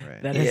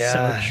 Right. That is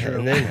Yeah, so true.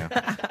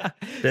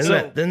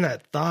 and then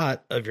that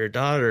thought of your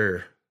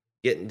daughter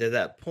getting to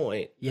that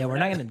point. Yeah, we're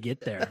not going to get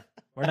there.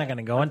 We're not going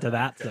to go into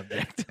that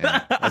subject.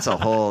 Yeah, that's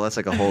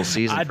like a whole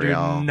season I for do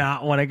y'all.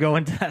 not want to go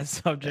into that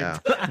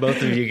subject.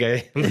 Both of you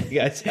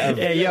guys have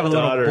Yeah, you have a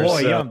little daughters, boy.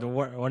 You so- have to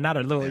work. Well, not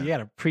a little. Yeah. You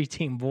got a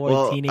preteen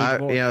boy, teenage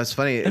boy. It's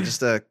funny.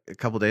 Just a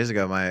couple days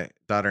ago, my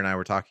daughter and I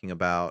were talking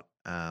about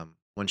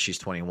when she's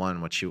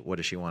 21, what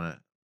does she want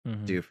to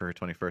Mhm. do for her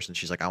 21st? And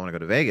she's like, I want to go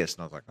to Vegas.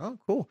 And I was like, oh,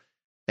 cool.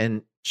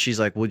 And she's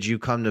like, would you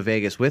come to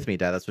Vegas with me,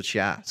 Dad? That's what she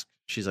asked.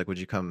 She's like, would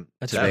you come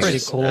That's to pretty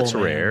Vegas? cool. That's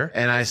man. rare.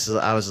 And I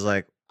was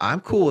like, I'm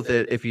cool with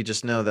it if you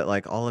just know that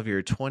like all of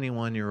your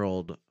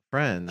 21-year-old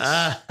friends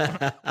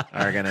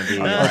are gonna be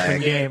Open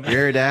like, game.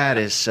 your dad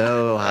is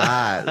so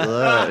hot.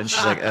 Look. And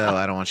she's like, oh,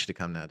 I don't want you to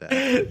come now,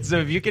 Dad. So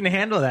if you can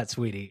handle that,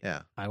 sweetie,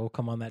 Yeah. I will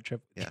come on that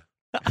trip. Yeah.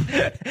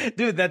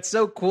 Dude, that's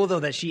so cool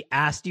though that she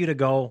asked you to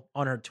go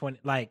on her 20.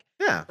 Like,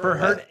 Yeah. For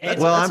her- That's-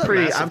 Well, that's a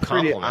massive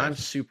compliment. I'm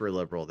super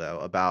liberal though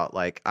about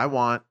like, I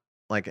want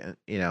like,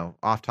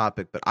 off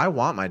topic, but I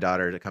want my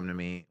daughter to come to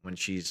me when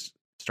she's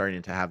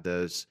starting to have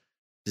those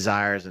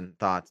desires and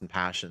thoughts and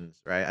passions,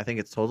 right? I think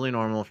it's totally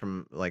normal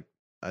from like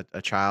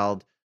a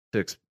child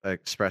to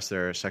express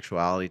their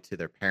sexuality to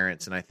their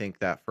parents. And I think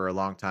that for a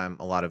long time,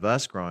 a lot of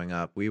us growing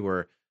up, we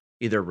were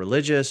either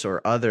religious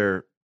or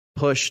other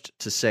pushed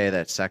to say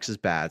that sex is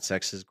bad,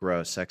 sex is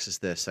gross, sex is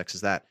this, sex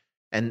is that.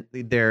 And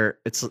they're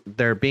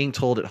being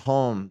told at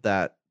home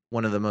that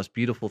one of the most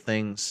beautiful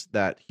things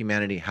that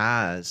humanity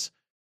has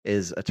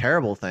is a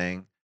terrible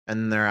thing.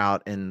 And they're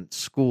out in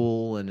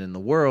school and in the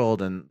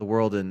world, and the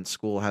world and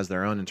school has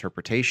their own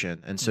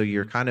interpretation. And so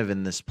you're kind of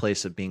in this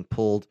place of being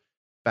pulled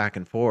back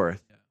and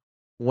forth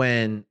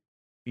when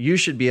you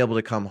should be able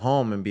to come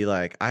home and be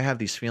like, I have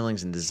these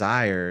feelings and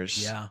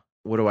desires. Yeah.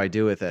 What do I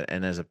do with it?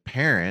 And as a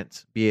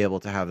parent, be able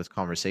to have this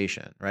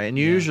conversation, right? And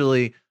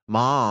usually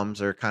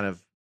moms are kind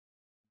of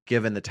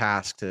given the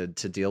task to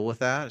deal with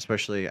that,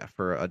 especially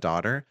for a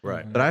daughter.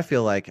 Right. But I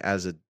feel like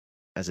as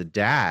a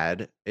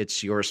dad,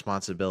 it's your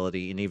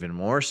responsibility, and even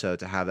more so,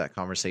 to have that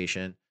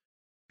conversation,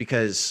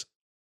 because,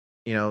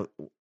 you know,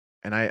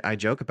 and I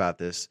joke about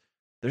this.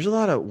 There's a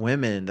lot of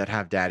women that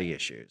have daddy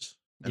issues,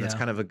 and it's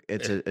kind of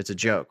it's a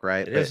joke,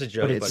 right? It is a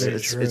joke, but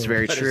it's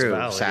very But it's true,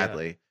 valid,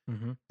 sadly.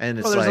 Mhm. And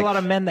it's Well, there's like, a lot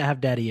of men that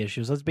have daddy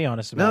issues. Let's be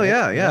honest about no,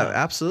 it. yeah,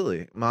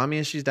 absolutely. Mommy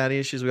issues, daddy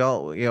issues. We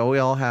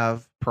all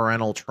have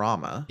parental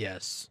trauma.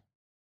 Yes.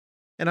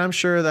 And I'm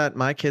sure that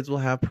my kids will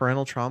have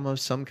parental trauma of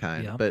some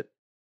kind. Yeah. But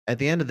at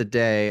the end of the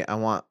day, I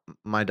want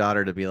my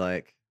daughter to be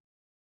like,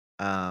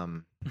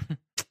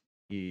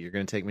 you're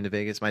going to take me to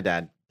Vegas? My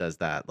dad does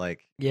that.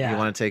 Like, Yeah. you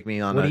want to take me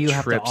on What a do you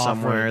have to trip offer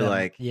somewhere? them?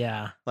 Like,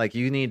 yeah. like,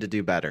 you need to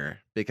do better,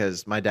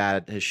 because my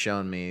dad has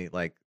shown me,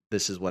 like,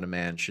 this is what a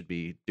man should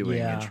be doing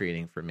and Yeah.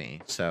 treating for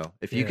me. So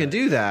if you Yeah. can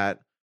do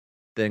that,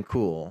 then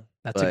cool.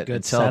 That's a But good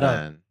until setup.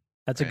 then,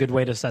 That's a Right. good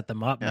way to set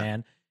them up, Yeah.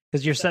 man.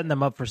 Because you're setting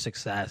them up for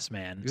success,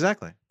 man.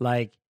 exactly.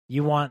 Like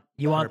you want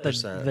the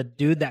 100%.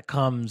 dude that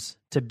comes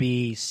to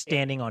be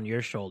standing on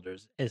your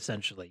shoulders,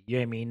 essentially. You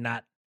know what I mean?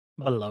 Not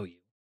below you.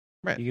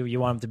 Right. You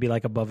want him to be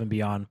like above and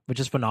beyond, which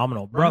is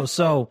phenomenal, bro.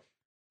 So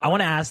I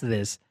want to ask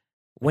this: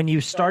 when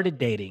you started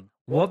dating,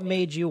 what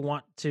made you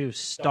want to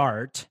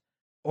start?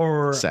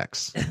 Or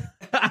Sex.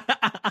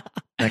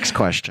 Next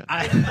question.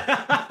 I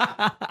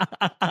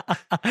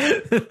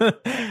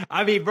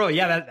mean, bro,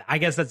 yeah, I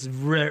guess that's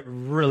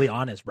really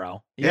honest,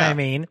 bro. You know what I Yeah.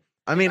 mean?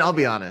 I mean, I'll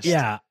be honest.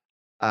 Yeah.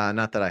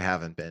 Not that I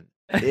haven't been.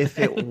 If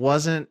it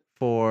wasn't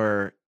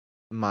for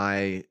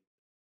my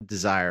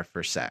desire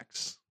for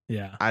sex,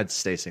 Yeah. I'd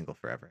stay single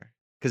forever,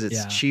 because it's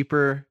Yeah.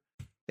 cheaper,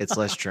 it's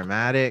less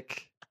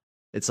dramatic.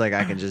 It's like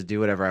I can just do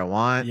whatever I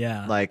want.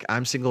 Yeah. Like,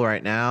 I'm single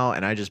right now,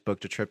 and I just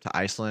booked a trip to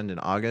Iceland in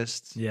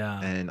August.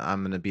 Yeah. And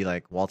I'm gonna be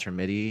like Walter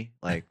Mitty,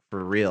 like,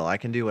 for real. I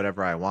can do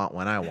whatever I want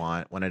when I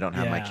don't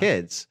have my Yeah.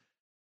 kids.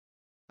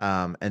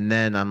 And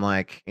then I'm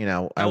like, I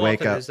How wake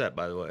often up. is that,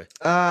 by the way?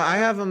 I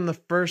have them the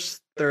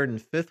first, third,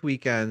 and fifth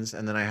weekends,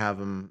 and then I have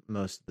them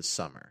most of the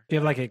summer. Do you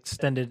have like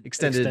extended?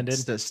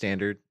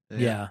 Standard.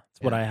 Yeah,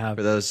 that's what I have.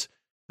 For those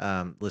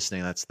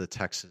listening, that's the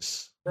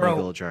Texas Bro,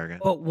 legal jargon.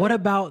 But what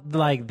about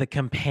like the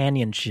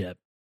companionship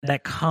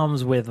that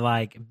comes with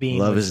like being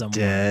Love with is someone?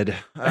 dead.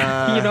 You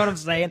know what I'm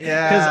saying?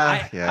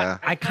 Yeah.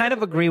 I kind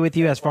of agree with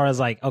you as far as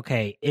like,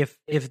 okay, if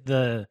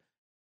the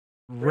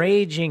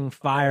raging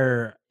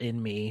fire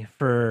in me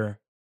for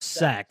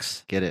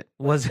sex Get it?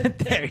 wasn't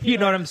there, you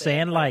know what I'm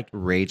saying? Like,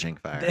 Raging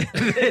fire.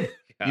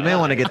 You may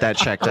want to get that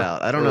checked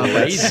out. I don't know if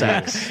that's Raging.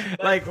 sex.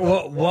 like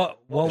what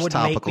There's would make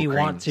topical me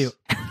want to?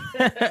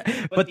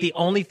 But the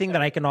only thing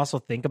that I can also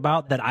think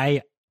about that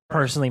I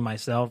personally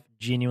myself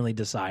genuinely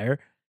desire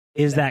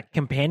is that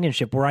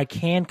companionship where I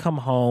can come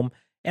home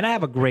and I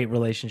have a great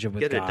relationship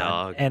with Get a God,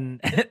 dog.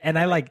 and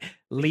I like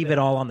leave it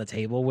all on the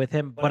table with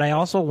him. But I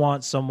also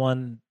want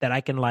someone that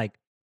I can like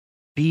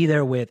be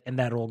there with, and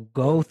that will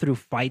go through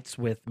fights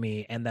with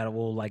me, and that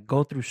will like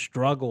go through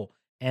struggle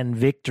and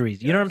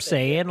victories. You know what I'm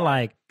saying?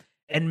 Like,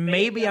 and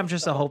maybe I'm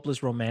just a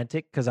hopeless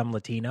romantic because I'm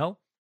Latino.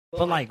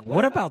 But like,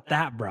 what about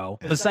that, bro?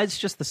 Besides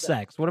just the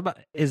sex, what about,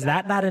 is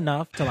that not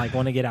enough to like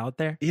want to get out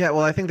there? Yeah,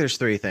 well, I think there's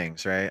three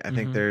things, right? I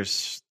think Mhm.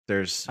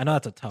 there's I know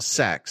that's a tough.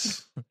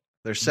 sex.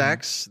 There's Mhm.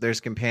 sex,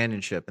 there's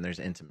companionship, and there's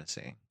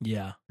intimacy,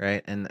 Yeah.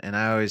 right? And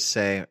I always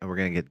say, and we're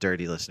gonna get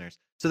dirty, listeners.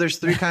 So there's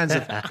three kinds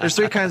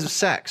of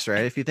sex,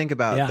 right? If you think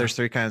about Yeah. there's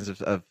three kinds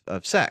of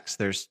sex.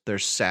 There's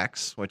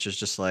sex, which is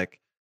just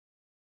like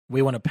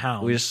We want to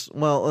pound.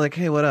 like,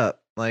 hey, what up?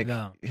 Like,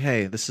 Yeah.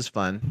 hey, this is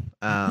fun.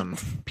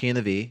 P and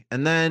the V.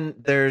 And then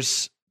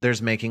there's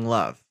making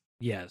love,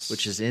 Yes.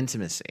 which is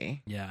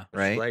intimacy, yeah,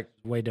 right? Like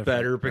way different.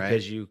 better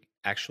because you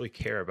actually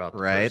care about the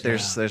Right.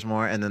 person. There's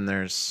more, and then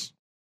there's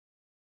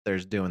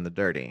doing the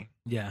dirty.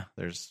 Yeah.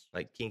 There's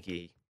Like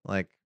kinky.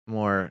 like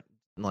more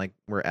like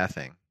we're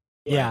effing.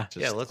 Yeah. Just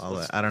Yeah, let's- all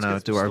let's- that. I don't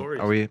let's know. get some stories.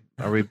 Are we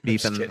Just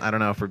beeping? kidding. I don't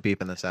know if we're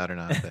beeping this out or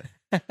not. But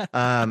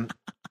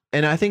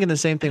and I think in the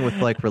same thing with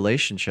like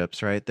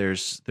relationships, right?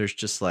 There's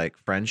just like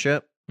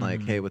friendship,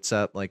 like, Mhm. hey, what's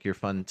up? Like, you're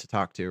fun to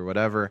talk to or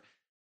whatever.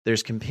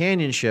 There's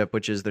companionship,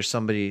 which is there's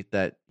somebody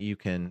that you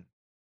can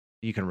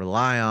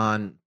rely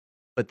on,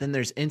 but then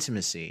there's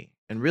intimacy.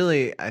 And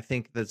really, I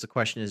think that's the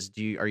question is,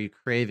 are you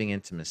craving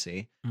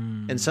intimacy?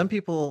 And some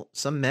people,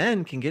 some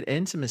men can get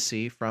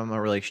intimacy from a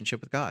relationship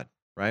with God,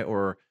 right?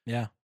 Or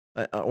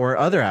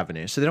other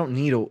avenues. So they don't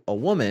need a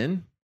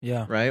woman,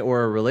 right?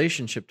 Or a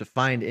relationship to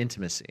find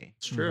intimacy.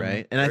 It's true.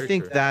 Right. And I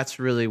think that's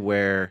really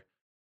where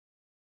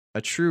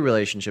a true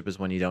relationship is,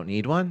 when you don't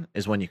need one,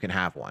 is when you can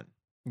have one.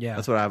 Yeah.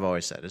 That's what I've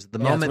always said, is the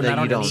moment that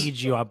I you don't need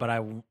you, but I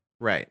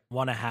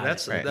want to have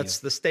that's it. That's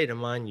the state of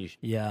mind you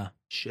Yeah.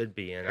 should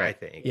be in, Right. I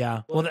think.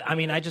 Yeah. Well, I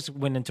mean, I just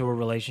went into a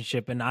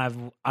relationship and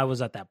I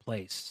was at that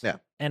place. Yeah.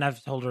 And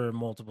I've told her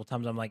multiple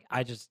times, I'm like,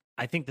 I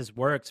think this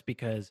works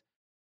because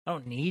I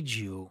don't need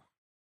you,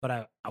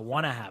 but I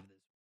want to have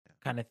this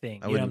kind of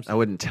thing. I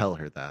wouldn't tell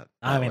her that.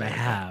 I mean, way. I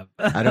have.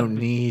 I don't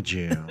need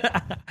you.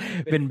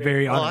 Been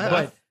very Well, honest.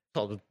 I've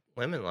told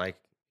women, like,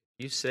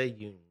 you say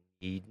you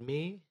need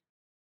me,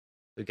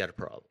 we got a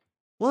problem.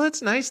 Well,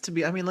 it's nice to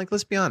be. I mean, like,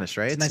 let's be honest,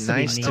 right? It's It's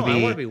nice to nice be to No, I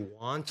be want to be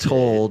wanted.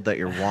 told that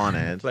you're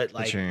wanted. But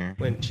like you're-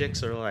 when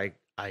chicks are like,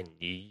 I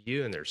need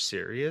you, and they're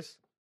serious,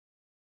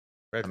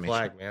 red I mean,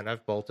 flag, man.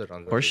 I've bolted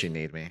on those. of course, you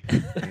need me.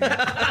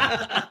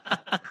 I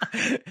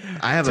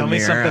I have Tell a me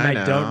mirror. something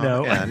I don't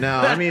know. Yeah, no,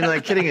 I mean,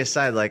 like, kidding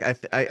aside, like, I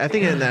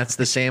think that that's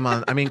the same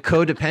on. I mean,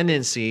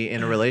 codependency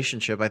in a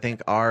relationship. I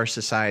think our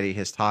society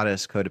has taught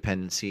us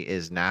codependency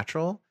is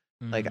natural.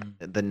 Like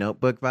the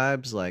Notebook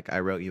vibes. Like, I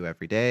wrote you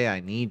every day.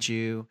 I need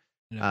you.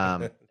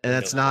 And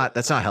that's not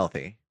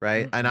healthy,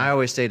 right? And I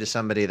always say to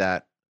somebody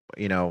that,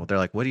 they're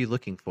like, "What are you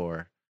looking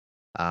for?"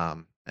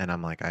 And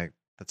I'm like,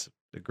 that's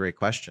a great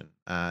question.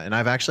 And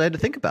I've actually had to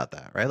think about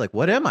that, right? Like,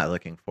 what am I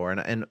looking for?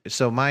 And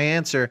so my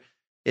answer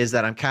is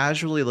that I'm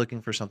casually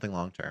looking for something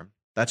long term.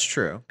 That's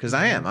true, because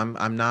I am.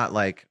 I'm not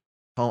like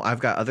home.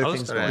 I've got other I was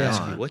things going going to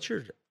ask on. you, what's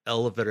your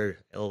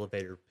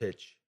elevator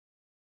pitch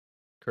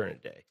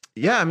current day?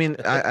 Yeah, I mean,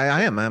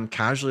 I am. I'm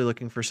casually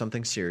looking for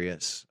something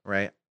serious,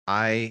 right?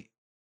 I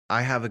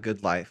have a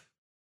good life.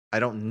 I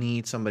don't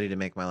need somebody to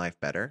make my life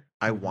better.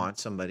 I want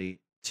somebody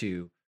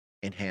to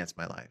enhance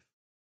my life.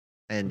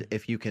 And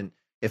if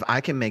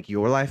I can make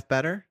your life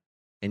better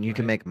and you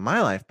can make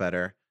my life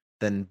better,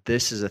 then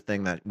this is a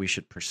thing that we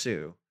should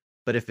pursue.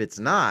 But if it's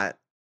not,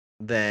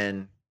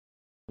 then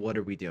what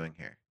are we doing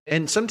here?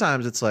 And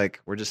sometimes it's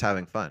like, we're just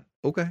having fun.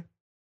 Okay.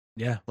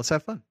 Yeah. Let's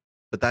have fun.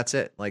 But that's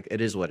it. Like, it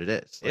is what it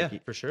is. Like, Yeah,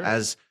 for sure.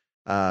 As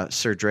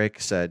Sir Drake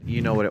said,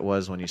 you know what it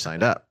was when you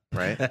signed up,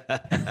 right?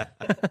 I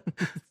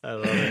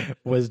love it.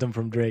 Wisdom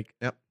from Drake.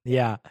 Yep.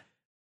 Yeah.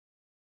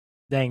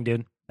 Dang,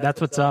 dude. That's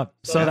what's up.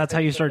 So that's how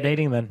you start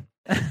dating then.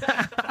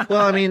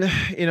 Well, I mean,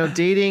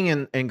 dating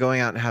and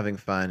going out and having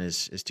fun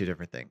is two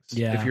different things.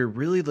 Yeah. If you're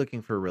really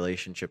looking for a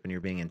relationship and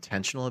you're being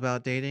intentional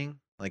about dating,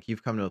 like,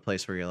 you've come to a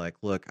place where you're like,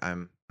 look,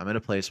 I'm in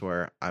a place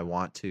where I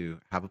want to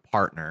have a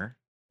partner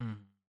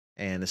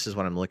and this is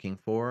what I'm looking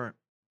for,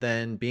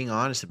 then being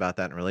honest about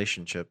that in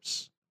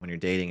relationships when you're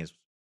dating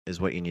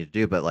is what you need to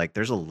do. But, like,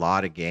 there's a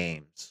lot of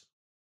games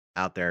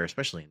out there,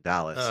 especially in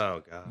Dallas,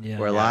 Oh god. Yeah.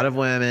 where a lot of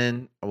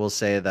women will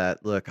say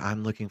that, look,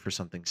 I'm looking for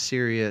something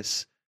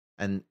serious.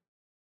 And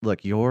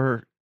look,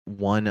 you're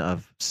one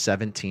of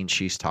 17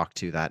 she's talked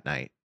to that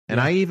night. And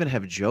Yeah. I even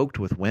have joked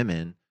with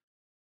women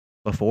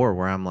before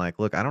where I'm like,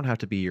 look, I don't have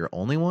to be your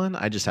only one.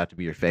 I just have to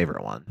be your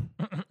favorite one.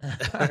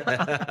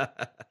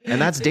 And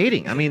that's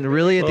dating. I mean,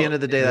 really, at the end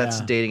of the day, that's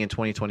Yeah. dating in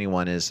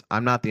 2021 is,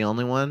 I'm not the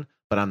only one,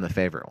 but I'm the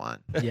favorite one.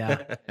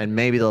 Yeah. And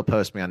maybe they'll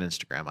post me on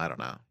Instagram. I don't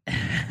know.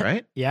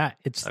 Right? Yeah.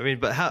 It's I mean,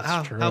 but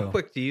how true.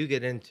 quick do you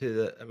get into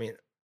the? I mean,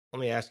 let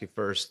me ask you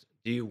first.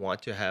 Do you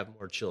want to have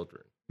more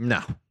children?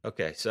 No.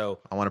 Okay, so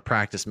I want to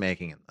practice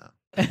making them,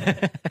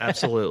 though.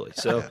 absolutely.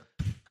 So,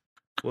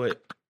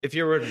 what if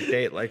you were to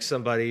date like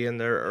somebody in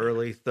their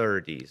early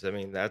 30s? I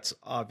mean, that's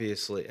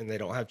obviously, and they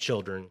don't have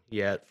children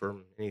yet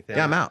from anything.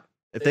 Yeah, I'm out.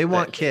 If they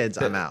want kids,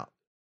 I'm out.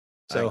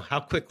 So, how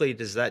quickly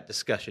does that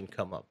discussion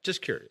come up?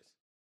 Just curious.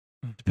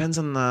 Depends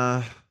on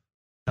the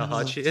How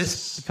hot she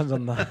is? depends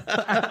on the.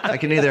 I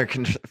can neither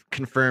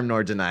confirm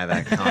nor deny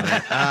that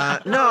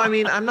comment. No, I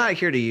mean, I'm not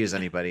here to use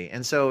anybody.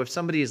 And so if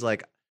somebody's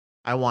like,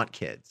 I want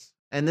kids,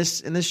 and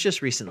this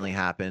just recently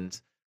happened,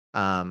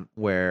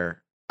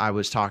 where I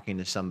was talking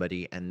to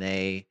somebody and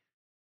they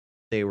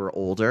were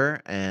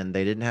older and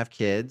they didn't have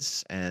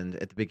kids. And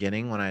at the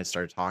beginning, when I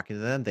started talking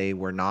to them, they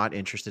were not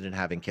interested in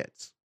having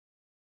kids.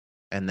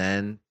 And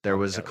then there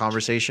was a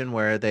conversation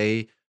where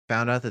they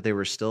found out that they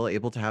were still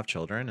able to have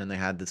children, and they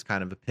had this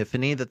kind of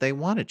epiphany that they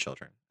wanted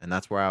children. And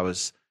that's where I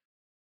was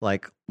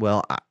like,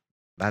 well,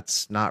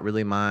 that's not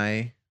really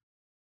my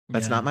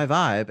not my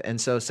vibe. And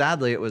so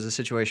sadly, it was a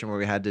situation where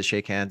we had to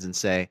shake hands and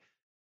say,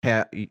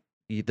 hey,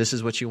 this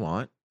is what you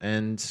want.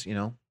 And,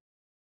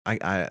 I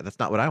that's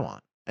not what I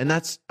want. And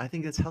I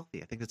think that's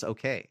healthy. I think that's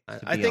okay.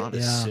 I think the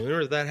Yeah.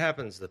 sooner that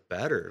happens, the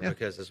better. Yeah.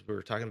 Because as we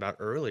were talking about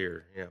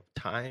earlier,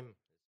 time is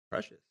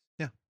precious.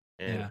 Yeah.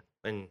 And Yeah.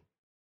 when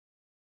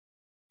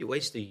you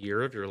waste a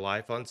year of your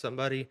life on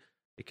somebody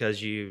because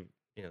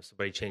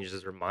somebody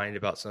changes their mind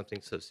about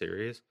something so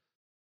serious, it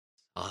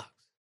sucks.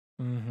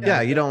 Mhm.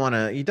 Yeah,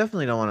 you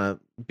definitely don't want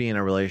to be in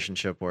a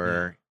relationship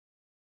where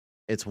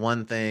it's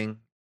one thing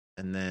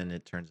and then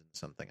it turns into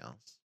something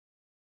else.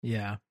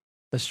 Yeah,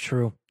 that's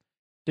true.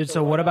 Dude,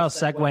 so what about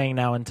segueing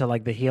now into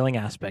like the healing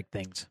aspect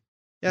things?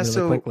 Yeah. Really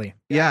So quickly.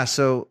 yeah.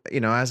 So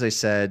as I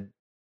said,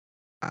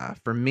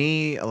 for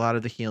me, a lot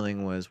of the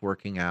healing was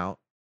working out.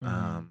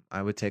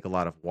 I would take a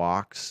lot of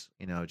walks.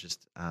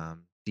 Just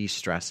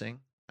de-stressing.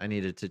 I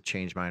needed to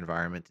change my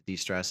environment to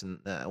de-stress, and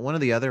one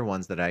of the other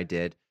ones that I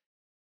did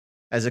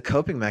as a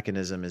coping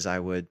mechanism is I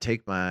would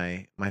take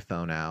my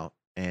phone out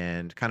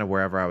and kind of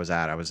wherever I was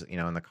at, I was,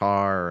 in the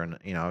car, and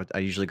I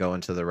usually go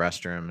into the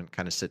restroom and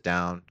kind of sit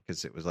down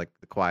because it was like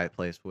the quiet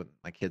place when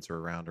my kids were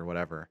around or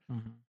whatever.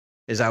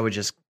 Is I would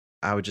just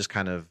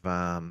kind of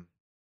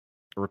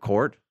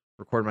record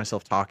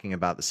myself talking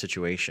about the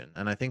situation.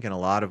 And I think in a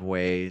lot of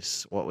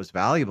ways, what was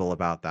valuable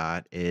about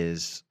that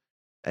is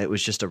it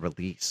was just a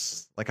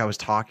release. Like I was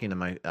talking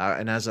to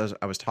and as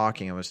I was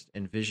talking, I was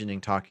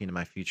envisioning talking to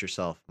my future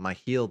self, my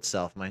healed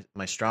self,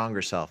 my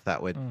stronger self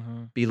that would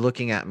be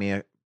looking at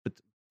me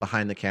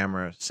behind the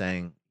camera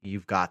saying,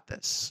 "You've got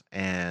this."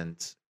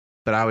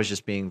 But I was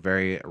just being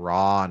very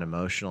raw and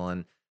emotional,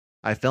 and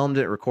I filmed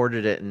it,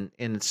 recorded it, and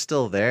it's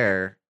still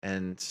there.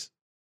 And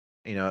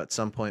at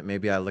some point,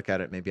 maybe I look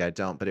at it, maybe I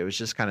don't, but it was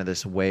just kind of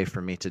this way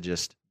for me to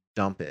just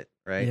dump it.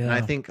 Right. Yeah. And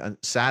I think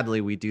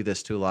sadly, we do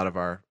this to a lot of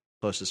our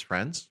closest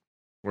friends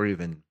or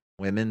even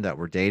women that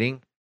we're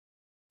dating,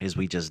 is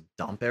we just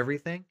dump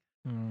everything.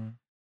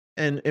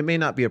 And it may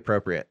not be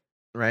appropriate.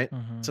 Right.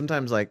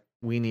 Sometimes like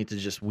we need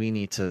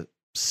to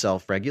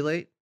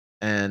self-regulate.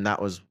 And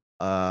that was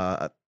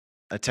a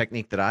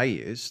technique that I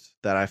used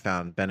that I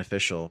found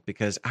beneficial,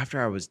 because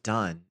after I was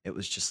done, it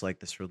was just like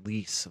this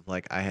release of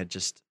like, I had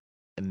just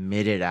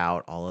emitted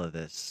out all of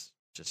this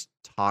just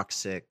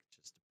toxic,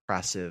 just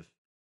depressive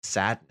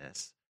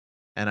sadness.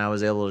 And I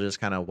was able to just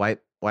kind of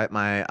wipe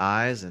my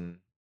eyes and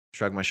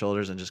shrug my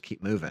shoulders and just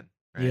keep moving.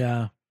 Right?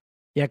 Yeah.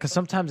 Yeah. Cause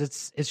sometimes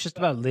it's just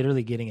about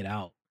literally getting it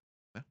out.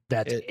 Yeah.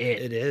 That's it.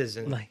 It is.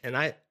 And, Like- and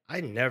I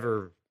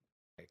never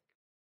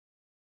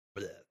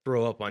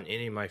throw up on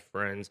any of my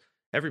friends.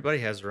 Everybody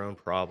has their own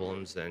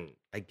problems, and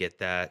I get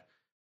that.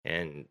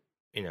 And,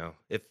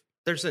 if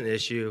there's an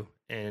issue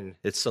and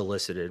it's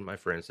solicited, my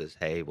friend says,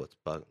 "Hey, what's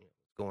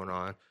going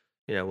on?"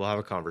 We'll have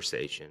a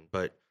conversation,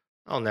 but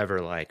I'll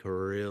never like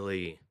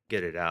really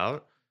get it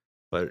out.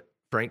 But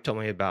Frank told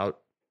me about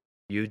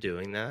you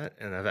doing that,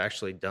 and I've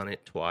actually done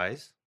it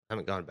twice. I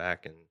haven't gone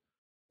back and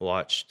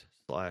watched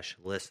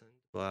 / listened,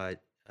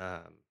 but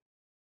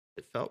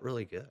it felt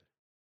really good.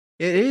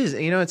 It is.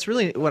 It's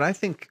really, what I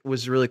think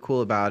was really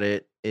cool about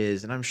it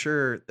is, and I'm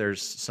sure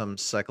there's some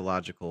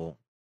psychological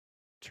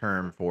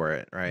term for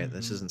it, right?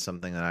 This isn't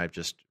something that I've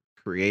just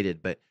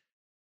created, but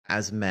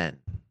as men,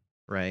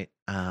 right?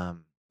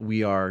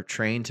 We are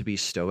trained to be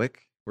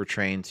stoic. We're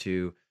trained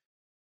to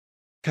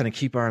kind of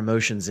keep our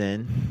emotions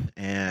in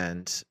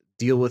and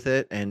deal with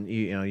it. And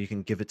you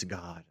can give it to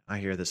God. I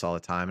hear this all the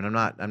time, and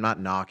I'm not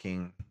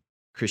knocking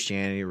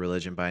Christianity or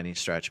religion by any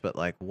stretch, but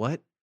like,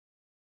 what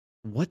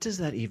does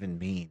that even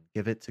mean?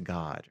 Give it to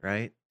God,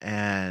 right?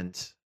 And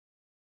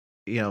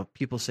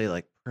people say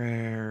like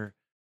prayer,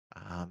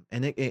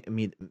 and I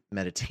mean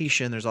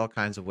meditation. There's all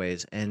kinds of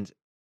ways, and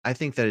I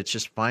think that it's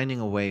just finding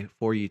a way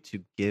for you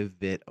to give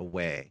it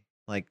away.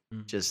 Like,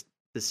 just,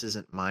 this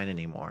isn't mine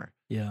anymore.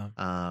 Yeah.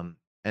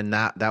 And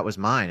that was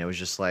mine. It was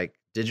just like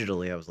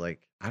digitally, I was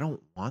like, I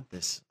don't want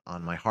this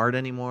on my heart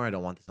anymore. I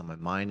don't want this on my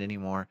mind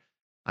anymore.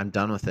 I'm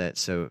done with it.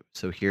 So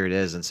here it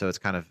is. And so it's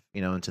kind of,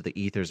 into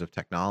the ethers of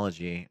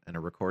technology and a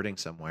recording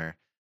somewhere.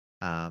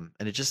 And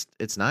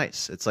it's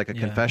nice. It's like a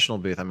confessional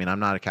booth. I mean, I'm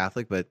not a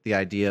Catholic, but the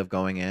idea of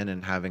going in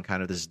and having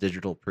kind of this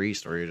digital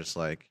priest where you're just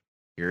like,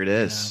 here it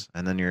is.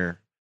 And then you're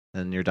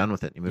done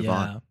with it. You move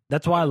on.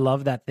 That's why I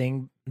love that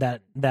thing,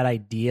 that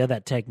idea,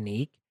 that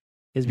technique,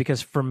 is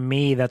because for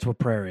me, that's what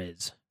prayer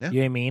is. Yeah. You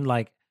know what I mean?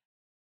 Like,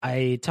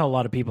 I tell a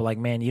lot of people, like,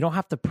 man, you don't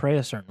have to pray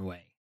a certain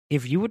way.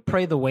 If you would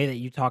pray the way that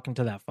you talk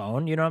into that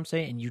phone, you know what I'm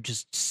saying? And you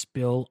just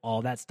spill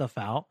all that stuff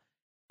out,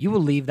 you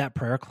will leave that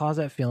prayer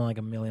closet feeling like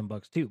 $1 million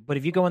too. But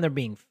if you go in there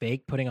being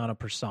fake, putting on a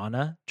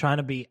persona, trying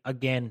to be,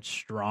 again,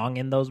 strong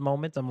in those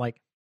moments, I'm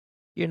like,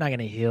 you're not going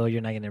to heal.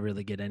 You're not going to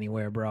really get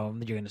anywhere, bro.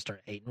 You're going to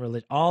start hating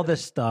religion, all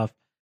this stuff,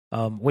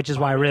 which is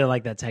why I really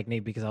like that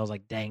technique, because I was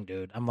like, dang,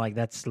 dude. I'm like,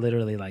 that's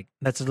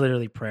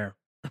literally prayer,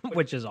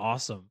 which is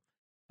awesome.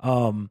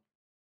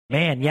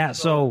 Man, yeah.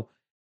 So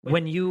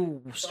when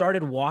you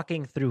started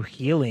walking through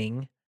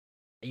healing,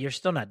 you're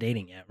still not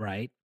dating yet,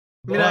 right?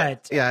 I mean,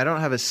 I don't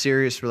have a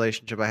serious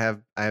relationship.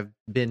 I've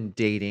been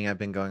dating. I've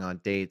been going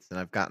on dates, and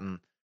I've gotten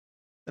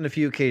on a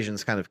few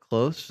occasions kind of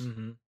close.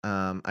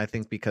 I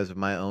think because of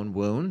my own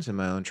wounds and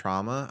my own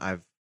trauma,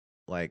 I've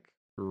like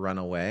run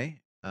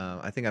away.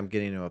 I think I'm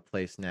getting to a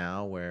place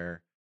now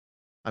where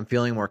I'm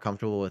feeling more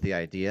comfortable with the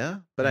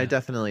idea, but I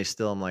definitely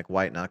still am like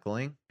white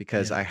knuckling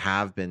because I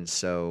have been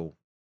so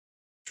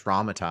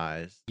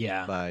traumatized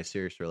by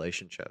serious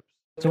relationships.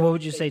 So what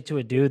would you say to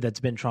a dude that's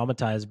been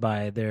traumatized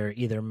by their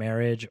either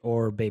marriage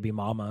or baby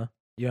mama,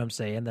 you know what I'm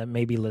saying, that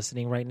may be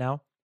listening right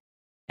now,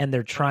 and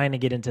they're trying to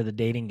get into the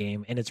dating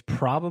game, and it's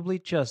probably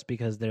just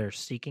because they're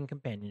seeking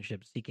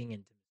companionship, seeking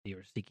intimacy,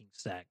 or seeking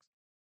sex,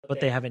 but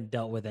they haven't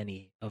dealt with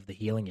any of the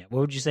healing yet. What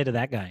would you say to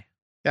that guy?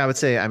 Yeah, I would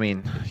say, I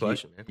mean, Good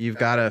question, man. you've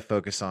got to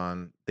focus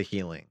on the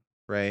healing,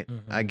 right?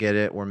 I Mhm. get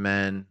it. We're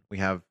men. We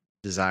have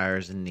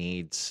desires and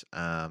needs.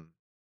 And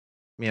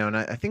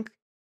I think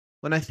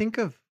when I think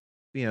of,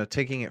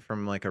 taking it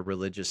from like a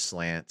religious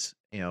slant,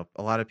 a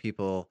lot of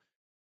people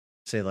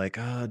say like,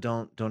 oh,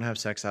 don't have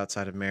sex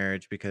outside of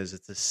marriage because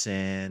it's a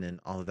sin and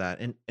all of that.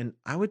 And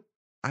I would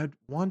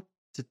want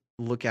to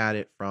look at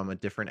it from a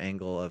different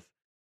angle of,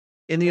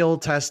 in the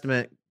Old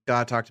Testament,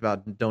 God talked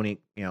about don't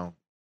eat,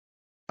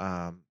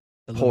 um,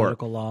 The pork.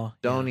 Levitical law.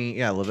 Don't eat,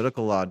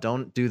 Levitical law.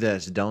 Don't do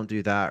this. Don't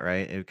do that,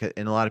 right?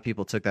 And a lot of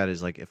people took that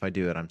as like, if I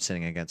do it, I'm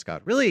sinning against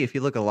God. Really, if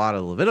you look at a lot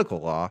of Levitical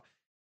law,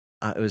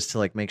 it was to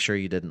like make sure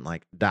you didn't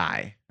like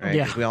die, right?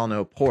 Yeah. Because we all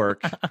know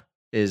pork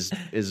is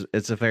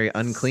it's a very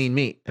unclean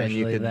meat, and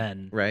you Especially could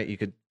then. right, you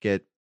could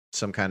get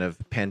some kind of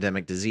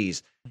pandemic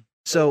disease.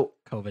 So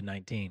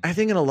COVID-19. I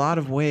think in a lot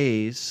of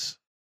ways,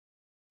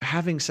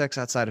 having sex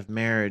outside of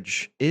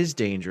marriage is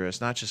dangerous,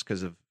 not just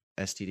because of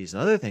STDs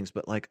and other things,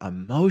 but like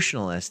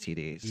emotional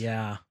STDs.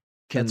 Yeah,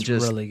 can that's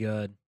just really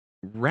good.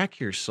 wreck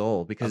your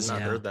soul I've because not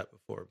Yeah. heard that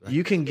before. But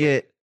you can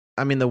get.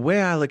 I mean, the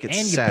way I look at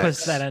And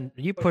sex,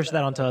 you push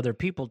that onto other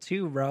people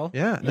too, bro.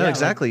 yeah, no, Yeah, like,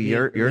 exactly.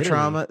 Your literally.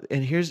 trauma,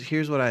 and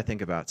here's what I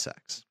think about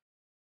sex.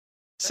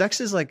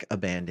 Sex is like a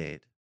Band-Aid,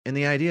 and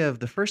the idea of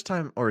the first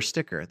time, or a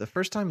sticker, the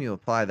first time you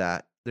apply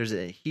that, there's an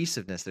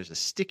adhesiveness, there's a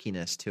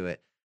stickiness to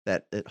it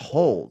that it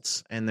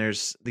holds, and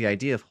there's the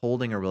idea of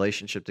holding a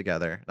relationship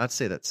together. Not to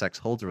say that sex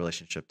holds a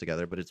relationship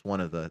together, but it's one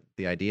of the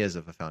ideas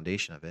of a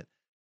foundation of it.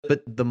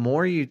 But the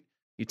more you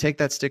take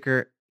that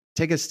sticker,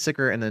 take a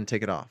sticker and then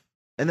take it off,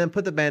 and then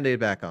put the Band-Aid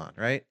back on,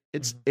 right?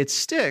 It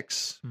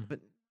sticks, Mhm. but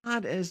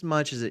not as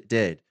much as it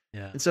did.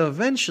 Yeah. And so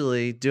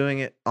eventually doing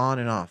it on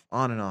and off,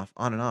 on and off,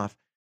 on and off,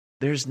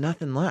 there's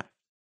nothing left.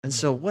 And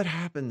so what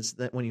happens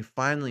that when you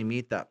finally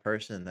meet that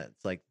person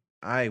that's like,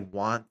 I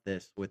want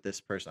this with this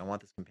person, I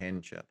want this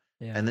companionship.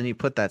 Yeah. And then you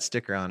put that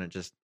sticker on, it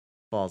just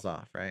falls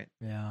off, right?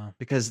 yeah.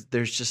 Because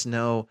there's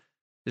no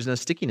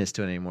stickiness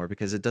to it anymore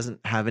because it doesn't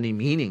have any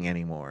meaning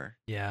anymore.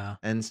 Yeah.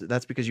 And so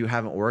that's because you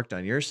haven't worked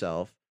on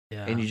yourself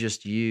Yeah. and you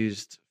just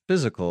used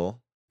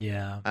physical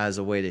yeah. as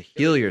a way to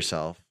heal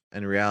yourself.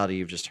 In reality,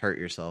 you've just hurt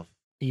yourself.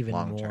 Even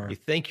long more. term. you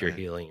think you're Right.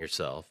 healing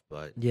yourself,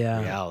 but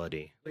Yeah.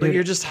 reality. But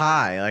you're just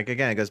high. Like,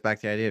 again, it goes back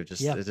to the idea of just,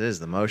 Yep. it is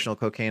the emotional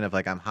cocaine of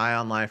like, I'm high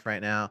on life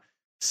right now.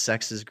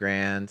 Sex is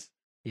grand.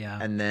 Yeah.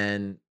 And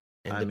then,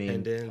 I mean,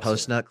 Independence.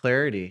 post nut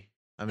clarity.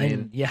 I mean,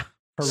 And, yeah.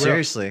 For real.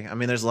 seriously. I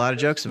mean, there's a lot of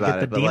jokes Get about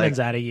the it, but demons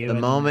like out of you. the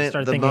and moment,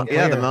 start the thinking the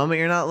clear. moment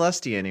you're not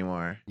lusty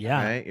anymore.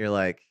 Yeah. Right. You're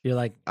like, You're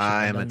like,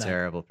 I am a done that.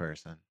 terrible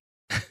person.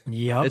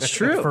 Yep. It's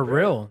true. For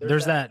real.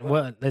 There's that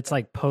what it's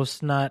like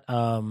post nut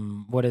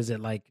what is it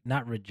like,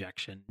 not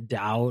rejection,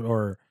 doubt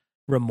or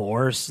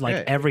remorse, like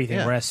Yeah, everything.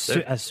 yeah. Where as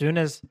soon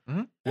as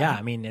Mhm. yeah,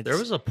 I mean it's There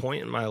was a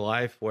point in my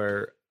life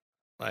where,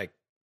 like,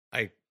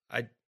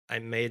 I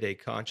made a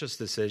conscious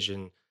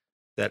decision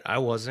that I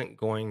wasn't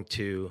going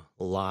to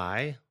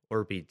lie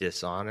or be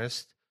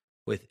dishonest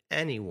with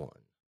anyone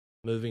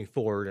moving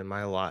forward in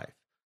my life,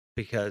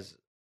 because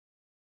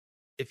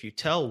if you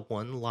tell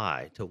one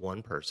lie to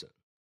one person,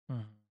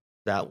 Mhm.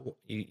 that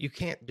you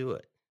can't do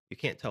it. You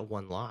can't tell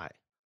one lie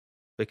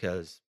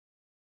because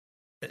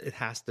it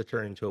has to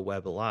turn into a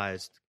web of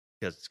lies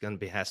because it's going to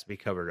be has to be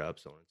covered up,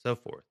 so on and so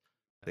forth.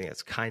 I think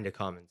that's kind of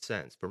common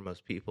sense for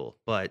most people,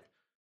 but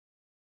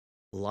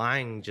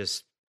lying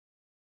just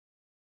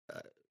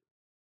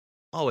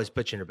always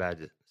puts you in a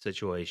bad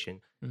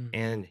situation, Mhm.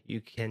 and you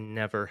can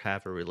never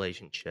have a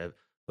relationship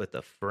with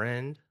a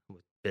friend,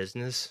 with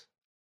business,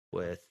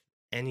 with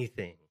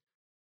anything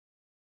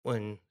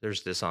when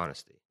there's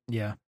dishonesty.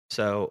 yeah.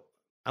 So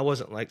I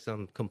wasn't like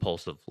some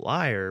compulsive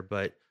liar,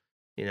 but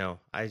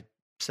I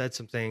said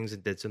some things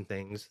and did some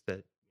things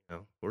that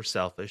were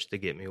selfish to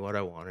get me what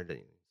I wanted,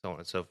 and so on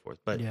and so forth.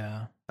 But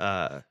Yeah.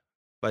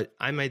 but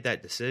I made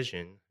that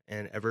decision,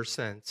 and ever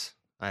since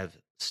I've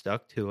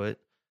stuck to it,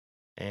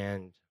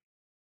 and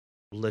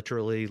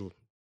literally,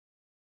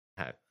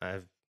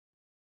 I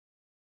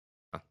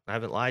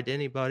haven't lied to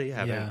anybody.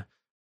 Yeah.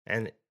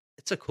 And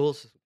it's a cool,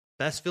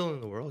 best feeling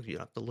in the world. You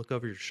don't have to look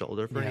over your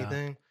shoulder for Yeah.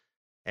 anything,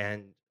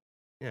 and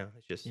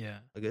it's just Yeah.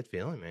 a good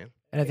feeling, man.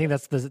 And I think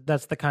that's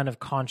the kind of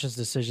conscious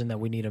decision that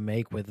we need to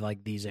make with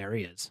like these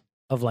areas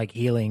of like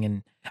healing.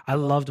 And I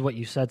loved what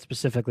you said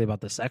specifically about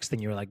the sex thing.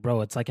 You were like,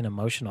 bro, it's like an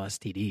emotional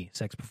STD,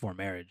 sex before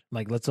marriage.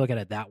 Like, let's look at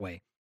it that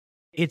way.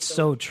 It's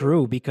so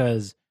true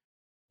because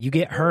you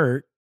get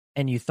hurt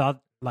and you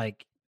thought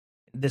like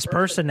this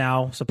person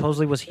now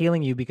supposedly was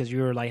healing you because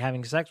you were like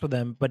having sex with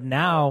them, but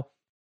now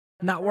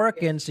not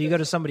working. So you go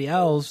to somebody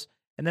else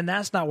and then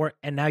that's not work.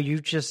 And now you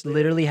just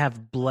literally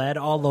have bled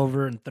all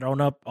over and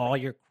thrown up all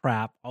your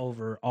crap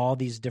over all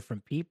these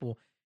different people.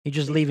 You're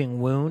just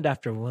leaving wound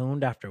after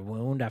wound after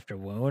wound after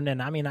wound.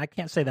 And I mean, I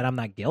can't say that I'm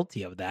not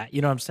guilty of that.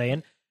 You know what I'm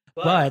saying?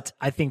 But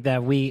I think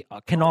that we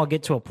can all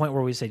get to a point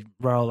where we say,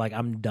 bro, like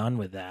I'm done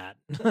with that.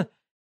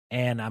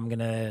 And I'm going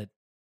to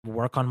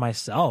work on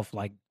myself.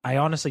 Like, I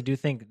honestly do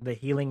think the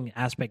healing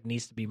aspect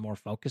needs to be more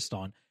focused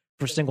on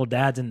for single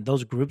dads, and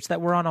those groups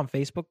that we're on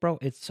Facebook, bro.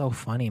 It's so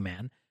funny,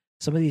 man.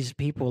 Some of these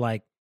people,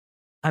 like,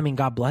 I mean,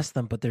 God bless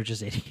them, but they're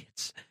just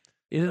idiots.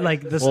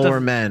 Like the Well, stuff, we're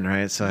men,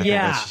 right? So I think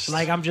yeah. that's just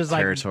Like, I'm just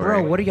territory.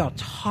 like, bro, what are y'all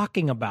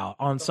talking about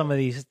on some of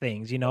these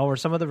things? You know, or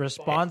some of the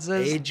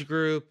responses. Age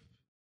group,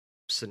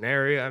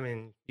 scenario. I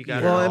mean, you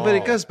got Well, it all. but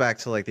it goes back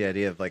to like the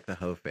idea of like the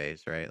hoe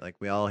phase, right? Like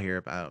we all hear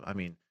about. I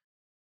mean,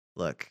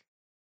 look,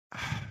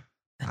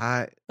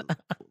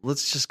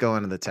 let's just go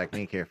into the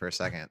technique here for a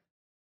second.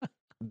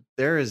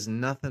 There is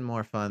nothing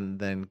more fun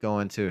than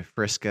going to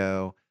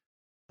Frisco,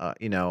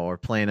 or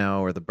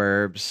Plano or the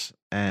Burbs,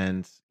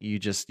 and you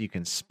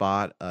can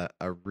spot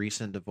a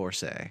recent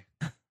divorcee,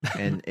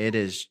 and it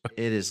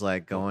is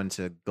like going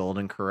to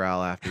Golden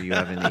Corral after you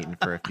haven't eaten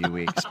for a few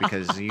weeks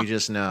because you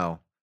just know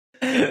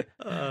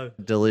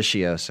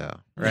delicioso,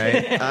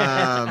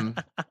 right?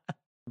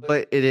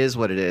 But it is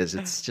what it is.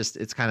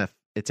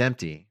 It's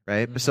empty,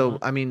 right? So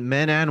I mean,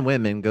 men and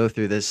women go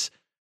through this.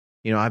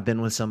 I've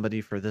been with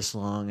somebody for this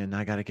long and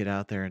I got to get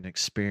out there and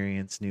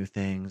experience new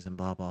things and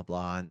blah, blah,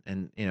 blah.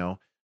 And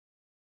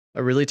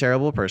a really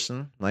terrible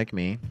person like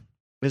me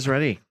is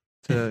ready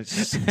to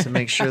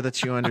make sure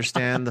that you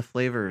understand the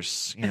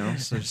flavors,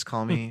 so just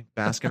call me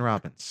Baskin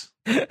Robbins,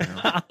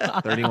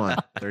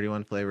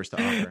 31 flavors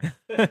to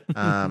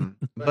offer.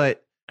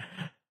 But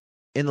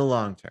in the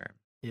long term,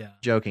 Yeah.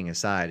 joking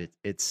aside,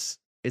 it's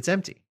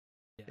empty.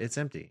 Yeah. It's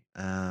empty.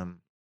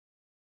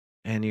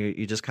 And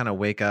you just kind of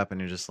wake up and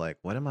you're just like,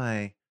 what am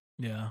I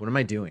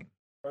doing?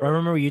 I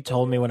remember you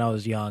told me when I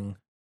was young,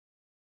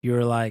 you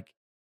were like,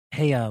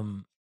 hey, a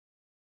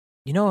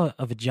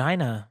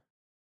vagina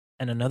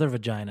and another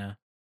vagina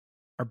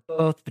are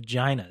both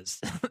vaginas.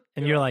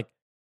 And you're like,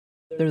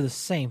 they're the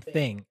same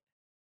thing.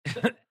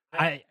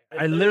 I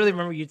literally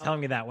remember you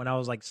telling me that when I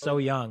was like so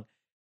young.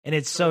 And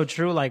it's so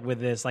true, like with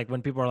this, like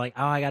when people are like,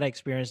 oh, I got to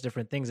experience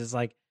different things. It's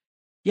like,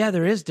 yeah,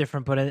 there is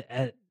different, but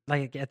at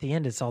the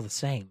end, it's all the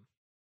same.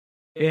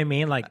 You know what I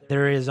mean? Like,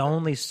 there is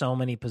only so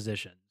many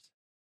positions,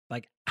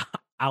 like,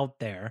 out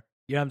there.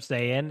 You know what I'm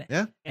saying?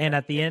 Yeah. And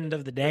at the end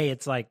of the day,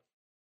 it's like,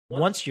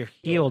 once you're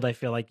healed, I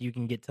feel like you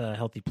can get to a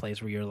healthy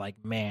place where you're like,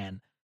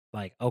 man,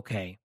 like,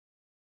 okay,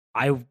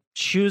 I'm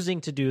choosing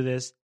to do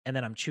this, and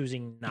then I'm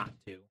choosing not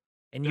to.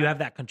 And you have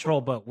that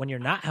control. But when you're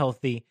not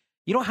healthy,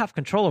 you don't have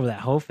control over that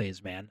hoe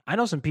phase, man. I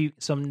know some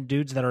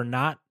dudes that are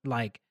not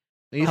like,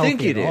 you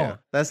think you healthy at do. all.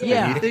 That's the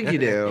Yeah. thing. You think you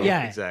do.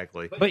 Yeah.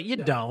 Exactly. But you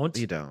don't.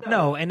 You don't.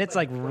 No, and it's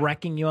like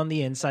wrecking you on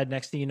the inside.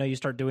 Next thing you know, you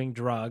start doing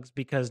drugs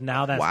because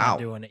now that's Wow. not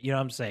doing it. You know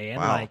what I'm saying?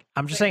 Wow. Like,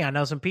 I'm just saying, I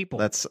know some people.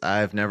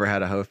 I've never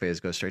had a hoe phase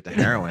go straight to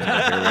heroin.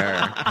 But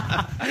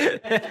here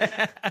we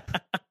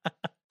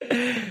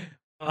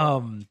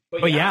are.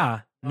 But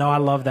yeah, no, I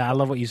love that. I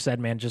love what you said,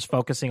 man. Just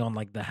focusing on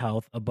like the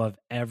health above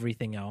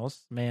everything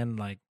else, man.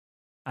 Like,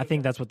 I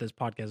think that's what this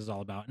podcast is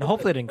all about, and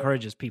hopefully, it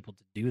encourages people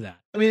to do that.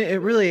 I mean,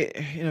 it really,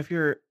 if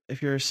you're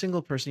a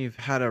single person, you've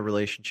had a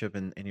relationship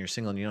and you're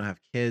single and you don't have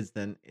kids,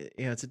 then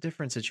it's a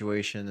different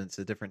situation. It's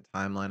a different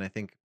timeline, I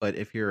think. But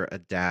if you're a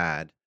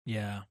dad,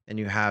 Yeah, and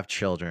you have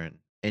children,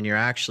 and you're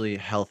actually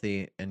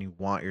healthy, and you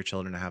want your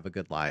children to have a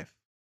good life,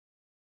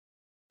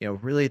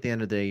 really at the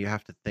end of the day, you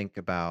have to think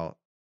about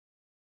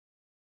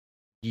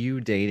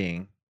you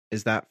dating.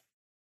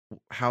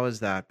 How is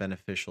that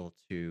beneficial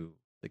to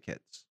the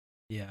kids?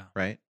 yeah,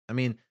 Right? I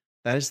mean,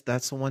 that's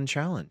the one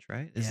challenge,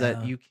 right? Is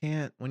that Yeah. you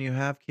can't, when you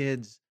have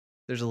kids,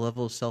 there's a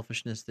level of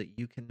selfishness that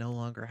you can no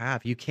longer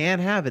have. You can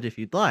have it if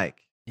you'd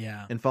like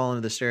yeah. and fall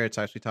into the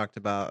stereotypes we talked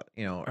about,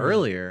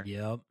 earlier,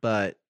 Yep.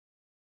 but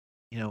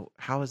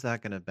how is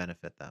that going to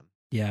benefit them?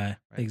 Yeah,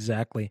 Right.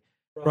 exactly.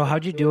 Bro,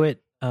 how'd you do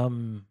it?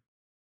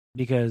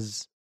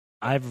 Because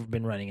I've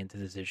been running into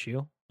this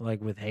issue, like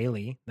with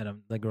Haley,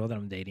 the girl that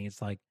I'm dating.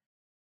 It's like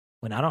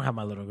when I don't have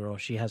my little girl,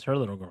 she has her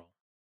little girl.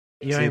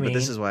 You know See, what I but mean?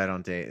 this is why I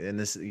don't date.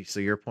 And so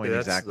your point Yeah,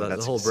 that's exactly. the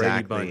That's whole Brady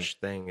exactly Bunch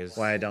thing is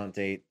why I don't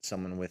date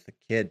someone with a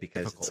kid,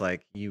 because it's difficult.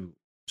 like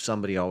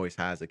somebody always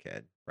has a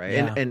kid, right?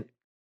 Yeah. And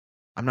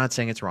I'm not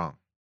saying it's wrong.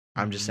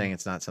 I'm just Mhm. saying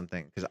it's not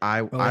something, because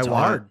I Well, I it's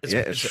want hard.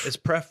 It's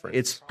preference.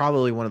 it's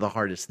probably one of the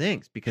hardest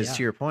things, because Yeah.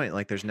 to your point,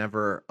 like there's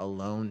never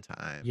alone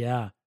time.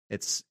 Yeah,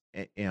 It's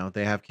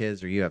they have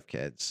kids or you have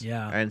kids.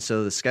 Yeah. And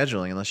so the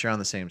scheduling, unless you're on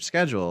the same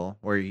schedule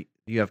where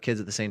you have kids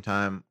at the same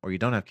time or you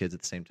don't have kids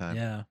at the same time,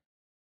 yeah.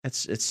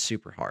 it's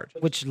super hard.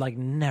 Which like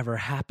never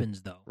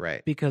happens though,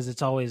 Right. because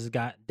it's always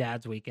got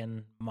dad's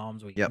weekend,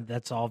 mom's weekend. Yep.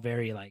 That's all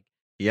very like,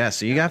 Yeah,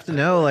 so you have to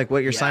know like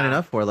what you're signing Yeah.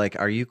 up for. Like,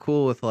 are you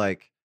cool with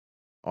like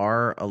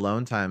our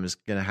alone time is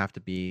gonna have to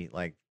be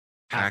like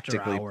After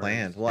tactically hours.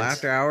 planned? Well, It's-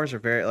 after hours are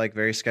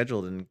very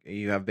scheduled, and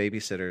you have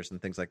babysitters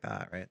and things like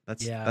that, right?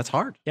 That's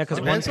hard. yeah, because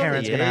one Depends on the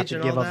parent's gonna have age to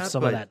and give all up that,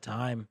 some of but- that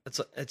time.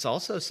 It's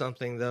also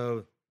something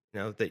though,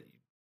 that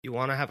you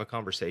want to have a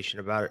conversation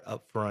about it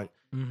up front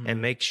Mhm.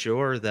 and make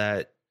sure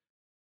that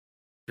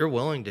you're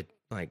willing to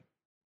like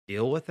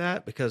deal with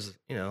that, because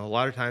a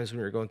lot of times when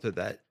you're going through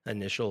that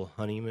initial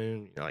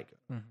honeymoon, you're like,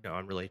 Mhm.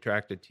 I'm really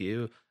attracted to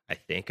you. I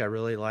think I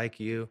really like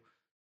you.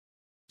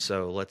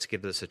 so let's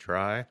give this a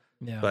try.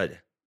 Yeah. But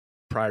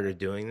prior to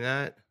doing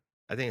that,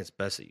 I think it's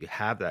best that you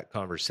have that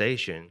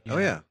conversation Oh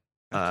yeah,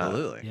 Uh,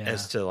 absolutely. Yeah.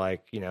 as to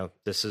like,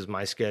 this is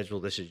my schedule,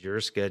 this is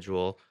your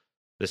schedule,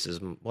 this is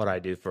what I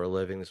do for a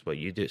living, this is what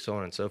you do, so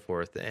on and so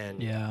forth.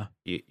 And yeah.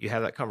 you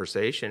have that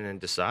conversation and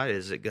decide,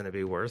 is it going to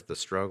be worth the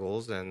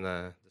struggles and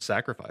the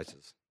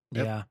sacrifices?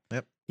 Yep. Yeah.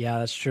 Yep. Yeah,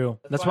 that's true.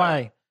 That's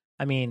why,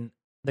 I mean,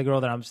 the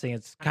girl that I'm seeing,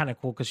 it's kind of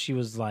cool because she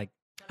was like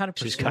kind of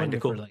She's pursuing kinda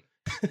me cool. for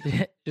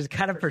like, she's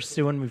kind of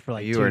pursuing me for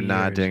like You 2 are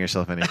not years. doing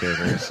yourself any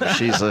favors. If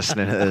she's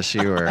listening to this,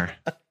 you are.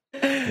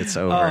 It's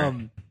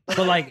over.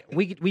 But like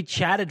we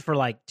chatted for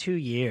like 2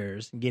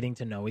 years, getting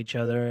to know each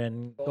other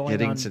and going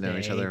Getting on to know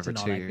each other dates for and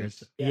all 2 that good years.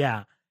 stuff.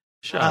 Yeah.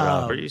 Shut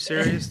up. Um, Are you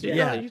serious?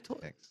 yeah. You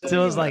told,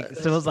 So it was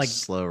like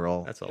slow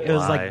roll. that's a it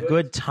was lie. like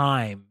good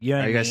time. You know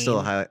what Are I you guys mean?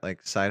 still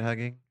like side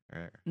hugging?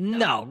 Or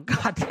No,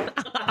 God.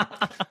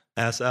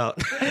 Ass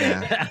out.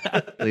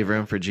 Yeah. leave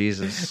room for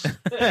Jesus?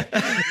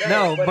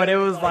 No, but it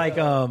was like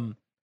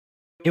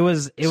it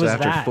was so was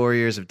after that. 4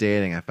 years of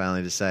dating, I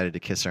finally decided to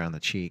kiss her on the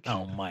cheek.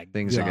 Oh my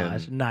Things are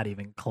gosh, getting- not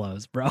even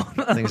close, bro.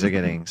 Things are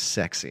getting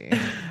sexy.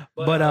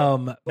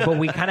 but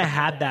we kind of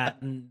had that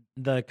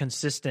the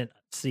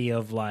consistency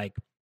of like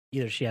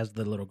either she has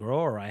the little girl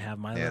or I have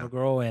my Yeah. little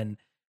girl, and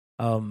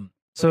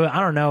so I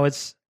don't know,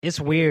 it's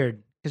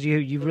weird because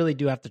you really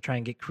do have to try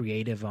and get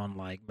creative on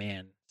like,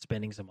 man,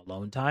 spending some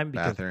alone time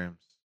because Bathrooms,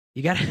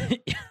 you gotta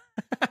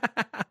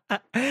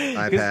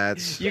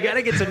iPads. you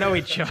gotta get to know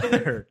each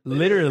other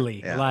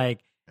literally. Yeah. Like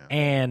Yeah.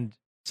 and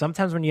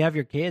sometimes when you have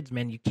your kids,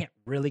 man, you can't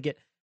really get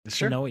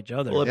Sure. to know each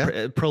other. Well, Yeah.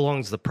 it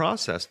prolongs the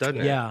process, doesn't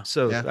it? Yeah.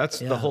 So Yeah.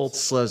 that's Yeah. the whole, It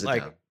slows it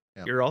like, down.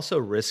 Yeah. you're also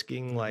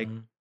risking like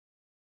Mhm.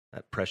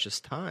 that precious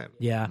time.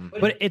 Yeah, Mhm.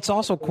 but it's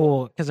also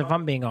cool because if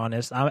I'm being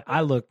honest,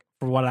 I look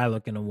for what I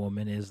look in a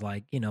woman is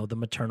like, the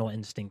maternal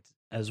instinct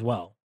as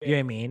well. You know what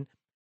I mean?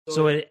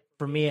 So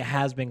for me, it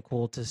has been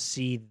cool to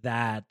see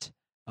that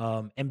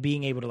and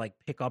being able to like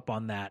pick up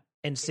on that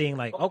and seeing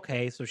like,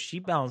 okay, so she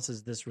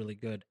balances this really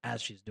good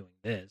as she's doing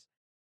this.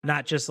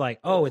 Not just like,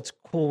 oh, it's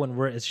cool when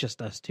it's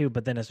just us two,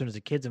 but then as soon as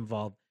the kid's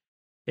involved,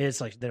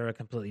 it's like they're a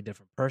completely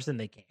different person.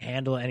 They can't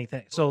handle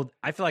anything. So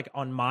I feel like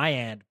on my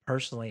end,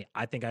 personally,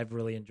 I think I've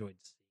really enjoyed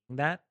seeing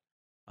that,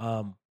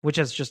 which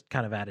has just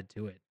kind of added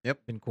to it.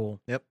 Yep. Been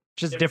cool. Yep.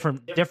 Just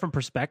different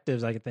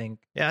perspectives, I think.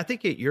 Yeah, I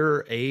think at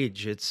your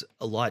age, it's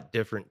a lot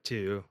different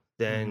too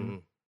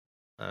than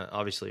Mm-hmm.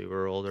 obviously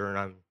we're older and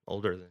I'm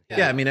older than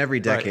Yeah, I mean every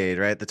Right. decade,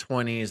 right? The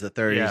 20s, the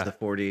 30s, Yeah. the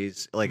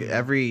 40s, like Mhm.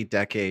 every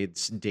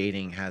decade's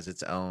dating has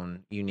its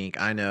own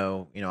unique. I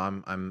know,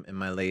 I'm in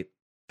my late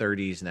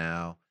 30s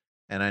now,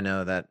 and I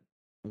know that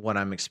what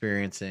I'm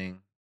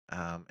experiencing,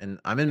 and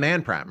I'm in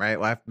man prime, right?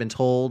 Well, I've been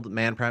told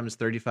man prime is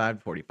 35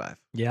 to 45.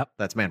 Yep.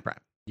 That's man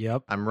prime.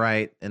 Yep. I'm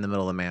right in the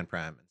middle of man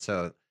prime. And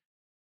so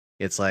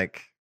it's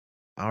like,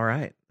 all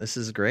right, this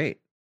is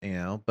great,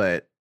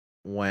 but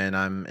when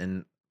I'm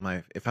in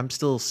if I'm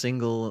still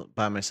single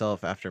by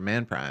myself after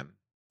man prime,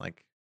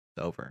 like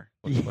it's over.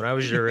 when I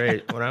was your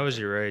age. When I was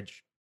your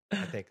age, I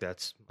think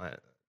that's my.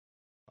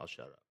 I'll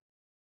shut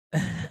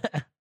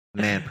up.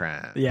 Man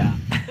prime. Yeah.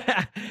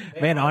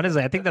 Man,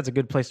 honestly, I think that's a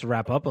good place to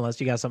wrap up unless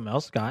you got something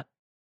else, Scott.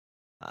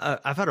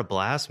 I've had a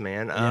blast,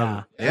 man.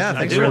 Yeah, I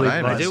thanks do, for really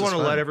inviting I us. do This want to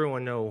is let fun.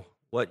 everyone know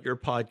what your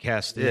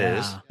podcast is.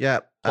 Yeah.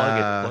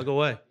 Yeah. Plug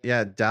away.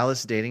 Yeah,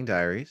 Dallas Dating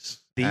Diaries.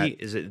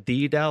 Is it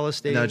the Dallas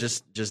Dating? No,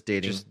 just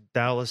dating. just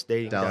Dallas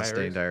Dating Dallas Diaries?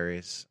 Dating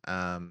Diaries.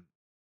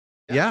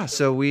 Yeah,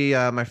 so we,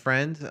 my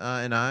friend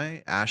and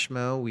I,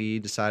 Ashmo, we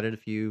decided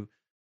like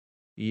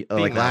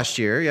Female. last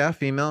year, yeah,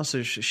 female.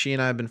 So she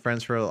and I have been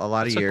friends for a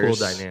lot That's of a years.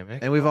 cool dynamic.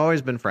 And we've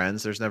always been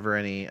friends. There's never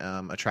any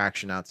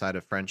attraction outside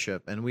of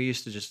friendship. And we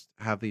used to just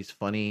have these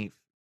funny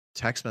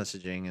text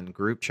messaging and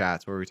group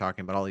chats where we were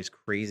talking about all these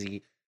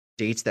crazy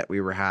dates that we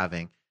were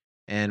having.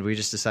 And we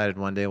just decided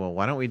one day, well,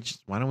 why don't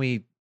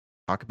we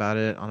talk about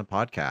it on a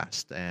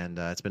podcast? And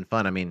it's been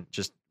fun. I mean,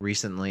 just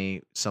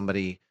recently,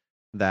 somebody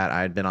that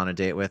I had been on a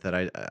date with that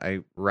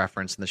I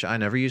referenced in the show. I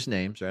never use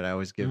names, right? I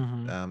always give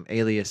Mhm.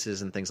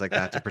 aliases and things like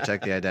that to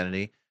protect the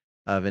identity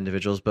of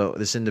individuals. But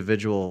this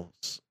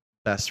individual's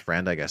best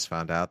friend, I guess,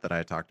 found out that I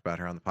had talked about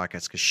her on the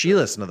podcast because she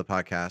listened to the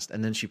podcast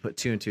and then she put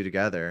two and two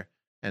together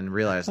and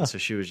realized. And so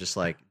she was just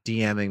like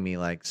DMing me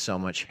like so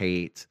much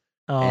hate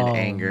and Oh,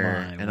 anger.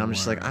 my And I'm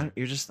just like, word.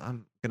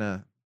 I'm going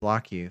to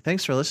block you.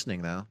 Thanks for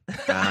listening, though.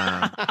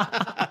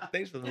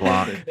 Thanks for the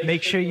block. listen.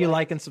 Make sure you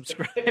like and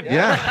subscribe.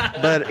 Yeah,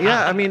 but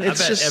yeah, I mean, it's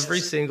I bet just every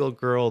single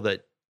girl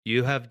that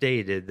you have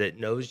dated that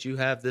knows you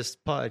have this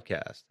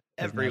podcast,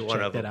 every not one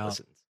checked of it them out.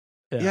 listens.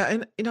 Yeah,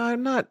 and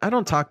I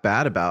don't talk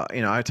bad about,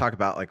 I talk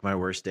about like my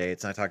worst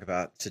dates and I talk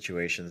about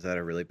situations that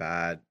are really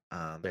bad.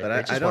 But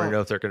I just I want don't to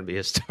know if they're going to be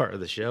a star of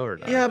the show or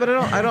not. Yeah, but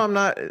I'm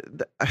not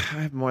I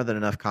have more than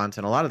enough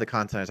content. A lot of the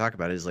content I talk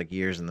about is like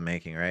years in the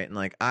making, right? And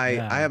like I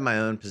Yeah. have my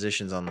own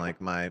positions on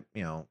like my,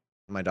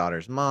 my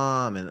daughter's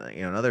mom and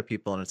and other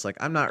people, and it's like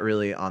I'm not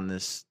really on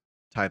this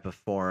type of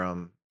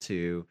forum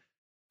to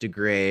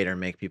degrade or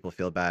make people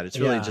feel bad. It's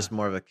really Yeah. just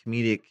more of a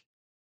comedic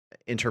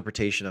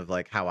interpretation of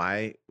like how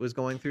I was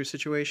going through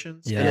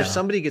situations. And Yeah. if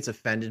somebody gets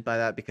offended by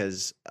that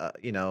because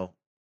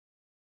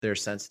they're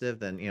sensitive,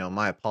 then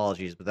my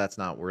apologies, but that's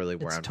not really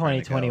where It's I'm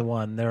trying to go.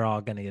 2021. They're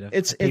all gonna get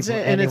It's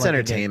anyone can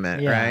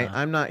entertainment, get- right? yeah.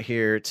 I'm not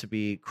here to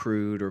be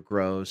crude or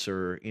gross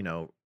or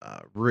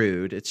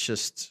rude.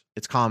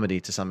 It's comedy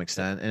to some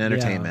extent and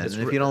entertainment. It's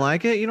And if re- you don't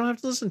like it, you don't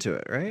have to listen to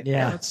it, right?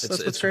 Yeah. that's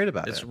what's great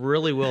about It's it.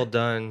 really well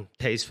done,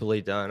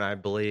 tastefully done, I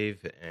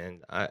believe,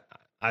 and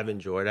I've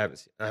enjoyed. I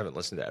haven't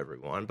listened to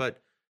everyone,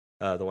 but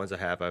the ones I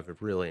have, I've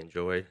really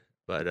enjoyed.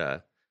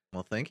 But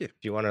Well, thank you. do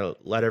you want to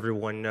let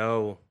everyone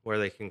know where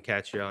they can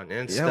catch you on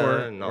Insta? Yeah, we're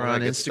and all on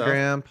that good stuff?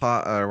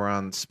 Instagram. We're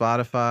on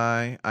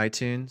Spotify,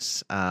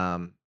 iTunes,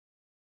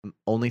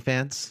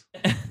 OnlyFans,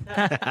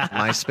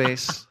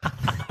 MySpace.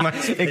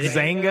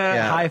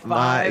 Xanga, high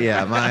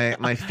five.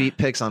 My feet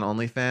pics on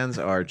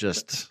OnlyFans are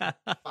just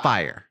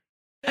fire.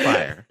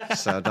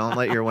 So don't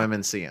let your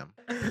women see them.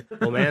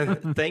 Well,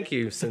 man, thank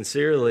you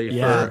sincerely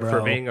Yeah, for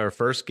bro. being our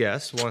first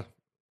guest. For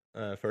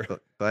Glad to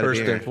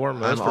First be here. and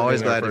foremost, I'm for always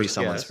being our glad to be first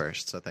someone's guest.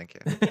 first. So thank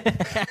you.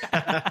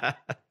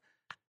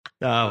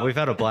 We've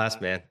had a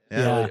blast, man.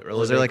 Yeah. Really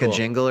Was there been like cool. a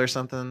jingle or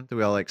something? Do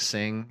we all like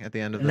sing at the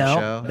end of the No,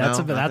 show? that's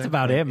No? about, that's Nothing?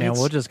 about it, man. It's-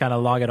 We'll just kind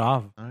of log it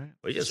off. all right.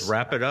 We just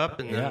wrap it up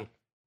and Yeah. then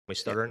we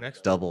start our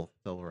next Double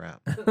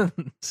wrap.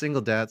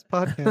 Single Dads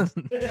podcast.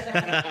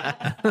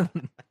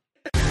 one.